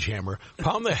sledgehammer,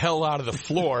 pound the hell out of the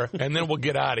floor, and then we'll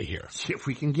get out of here. See if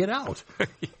we can get out.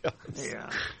 Yes. Yeah.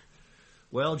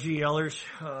 Well, GLers.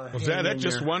 Was hang that in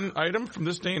just there. one item from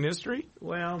this day in history?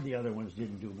 Well, the other ones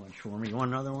didn't do much for me. You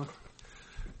want another one?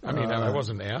 I mean, I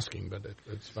wasn't asking, but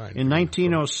it's fine. In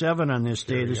 1907, on this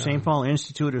day, Carry the on. St. Paul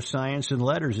Institute of Science and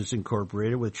Letters is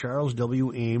incorporated with Charles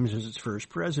W. Ames as its first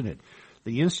president.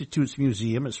 The Institute's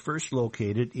museum is first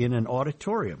located in an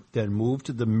auditorium, then moved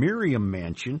to the Miriam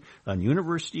Mansion on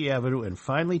University Avenue, and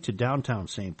finally to downtown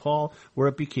St. Paul, where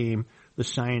it became the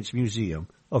Science Museum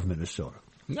of Minnesota.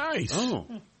 Nice. Oh.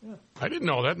 I didn't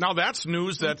know that. Now that's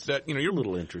news that you're A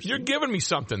little interesting. You're giving me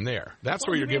something there. That's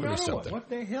where you're giving me something. What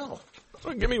the hell?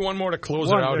 Well, give me one more to close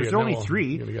Well, it out there's here. only Then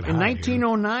three. we'll get In hot here.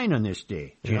 1909 on this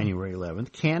day, January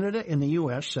 11th, Canada and the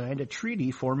U.S. signed a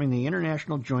treaty forming the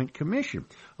International Joint Commission,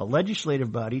 a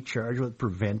legislative body charged with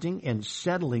preventing and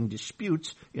settling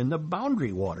disputes in the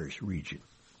Boundary Waters region.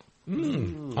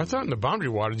 I thought in the boundary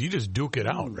waters you just duke it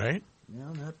out, right?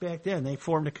 Well, not back then. They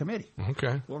formed a committee,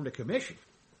 Okay. formed a commission.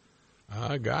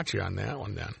 I got you on that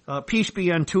one then. Peace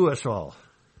be unto us all.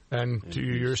 And to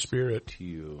your spirit. To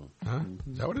you. Huh?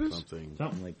 Is that what it is? Something.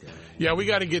 Something like that. Yeah, we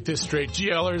got to get this straight.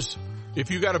 GLers, if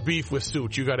you got a beef with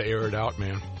Suits, you got to air it out,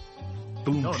 man.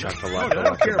 Boom, I shakalaka,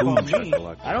 don't care boom, about me.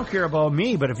 shakalaka. I don't care about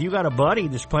me, but if you got a buddy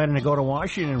that's planning to go to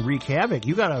Washington and wreak havoc,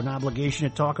 you got an obligation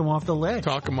to talk him off the ledge.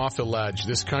 Talk them off the ledge.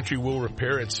 This country will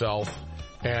repair itself,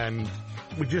 and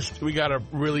we got to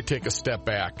really take a step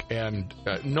back. And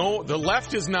no, the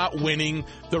left is not winning.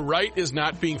 The right is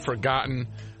not being forgotten.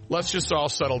 Let's just all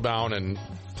settle down and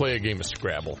play a game of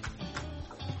Scrabble.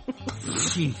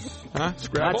 Jeez. Huh?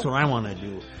 Scrabble? That's what I want to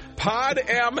do.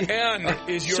 PodMN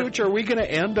is your... Such, are we going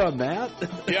to end on that?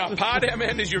 Yeah,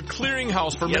 PodMN is your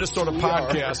clearinghouse for Minnesota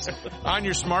podcasts. On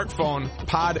your smartphone,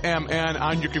 PodMN.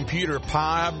 On your computer,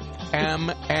 podmn.com.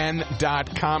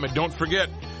 And don't forget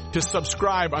to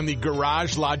subscribe on the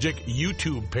Garage Logic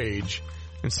YouTube page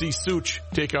and see Such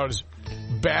take out his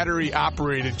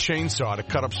battery-operated chainsaw to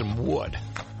cut up some wood.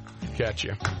 Catch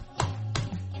you.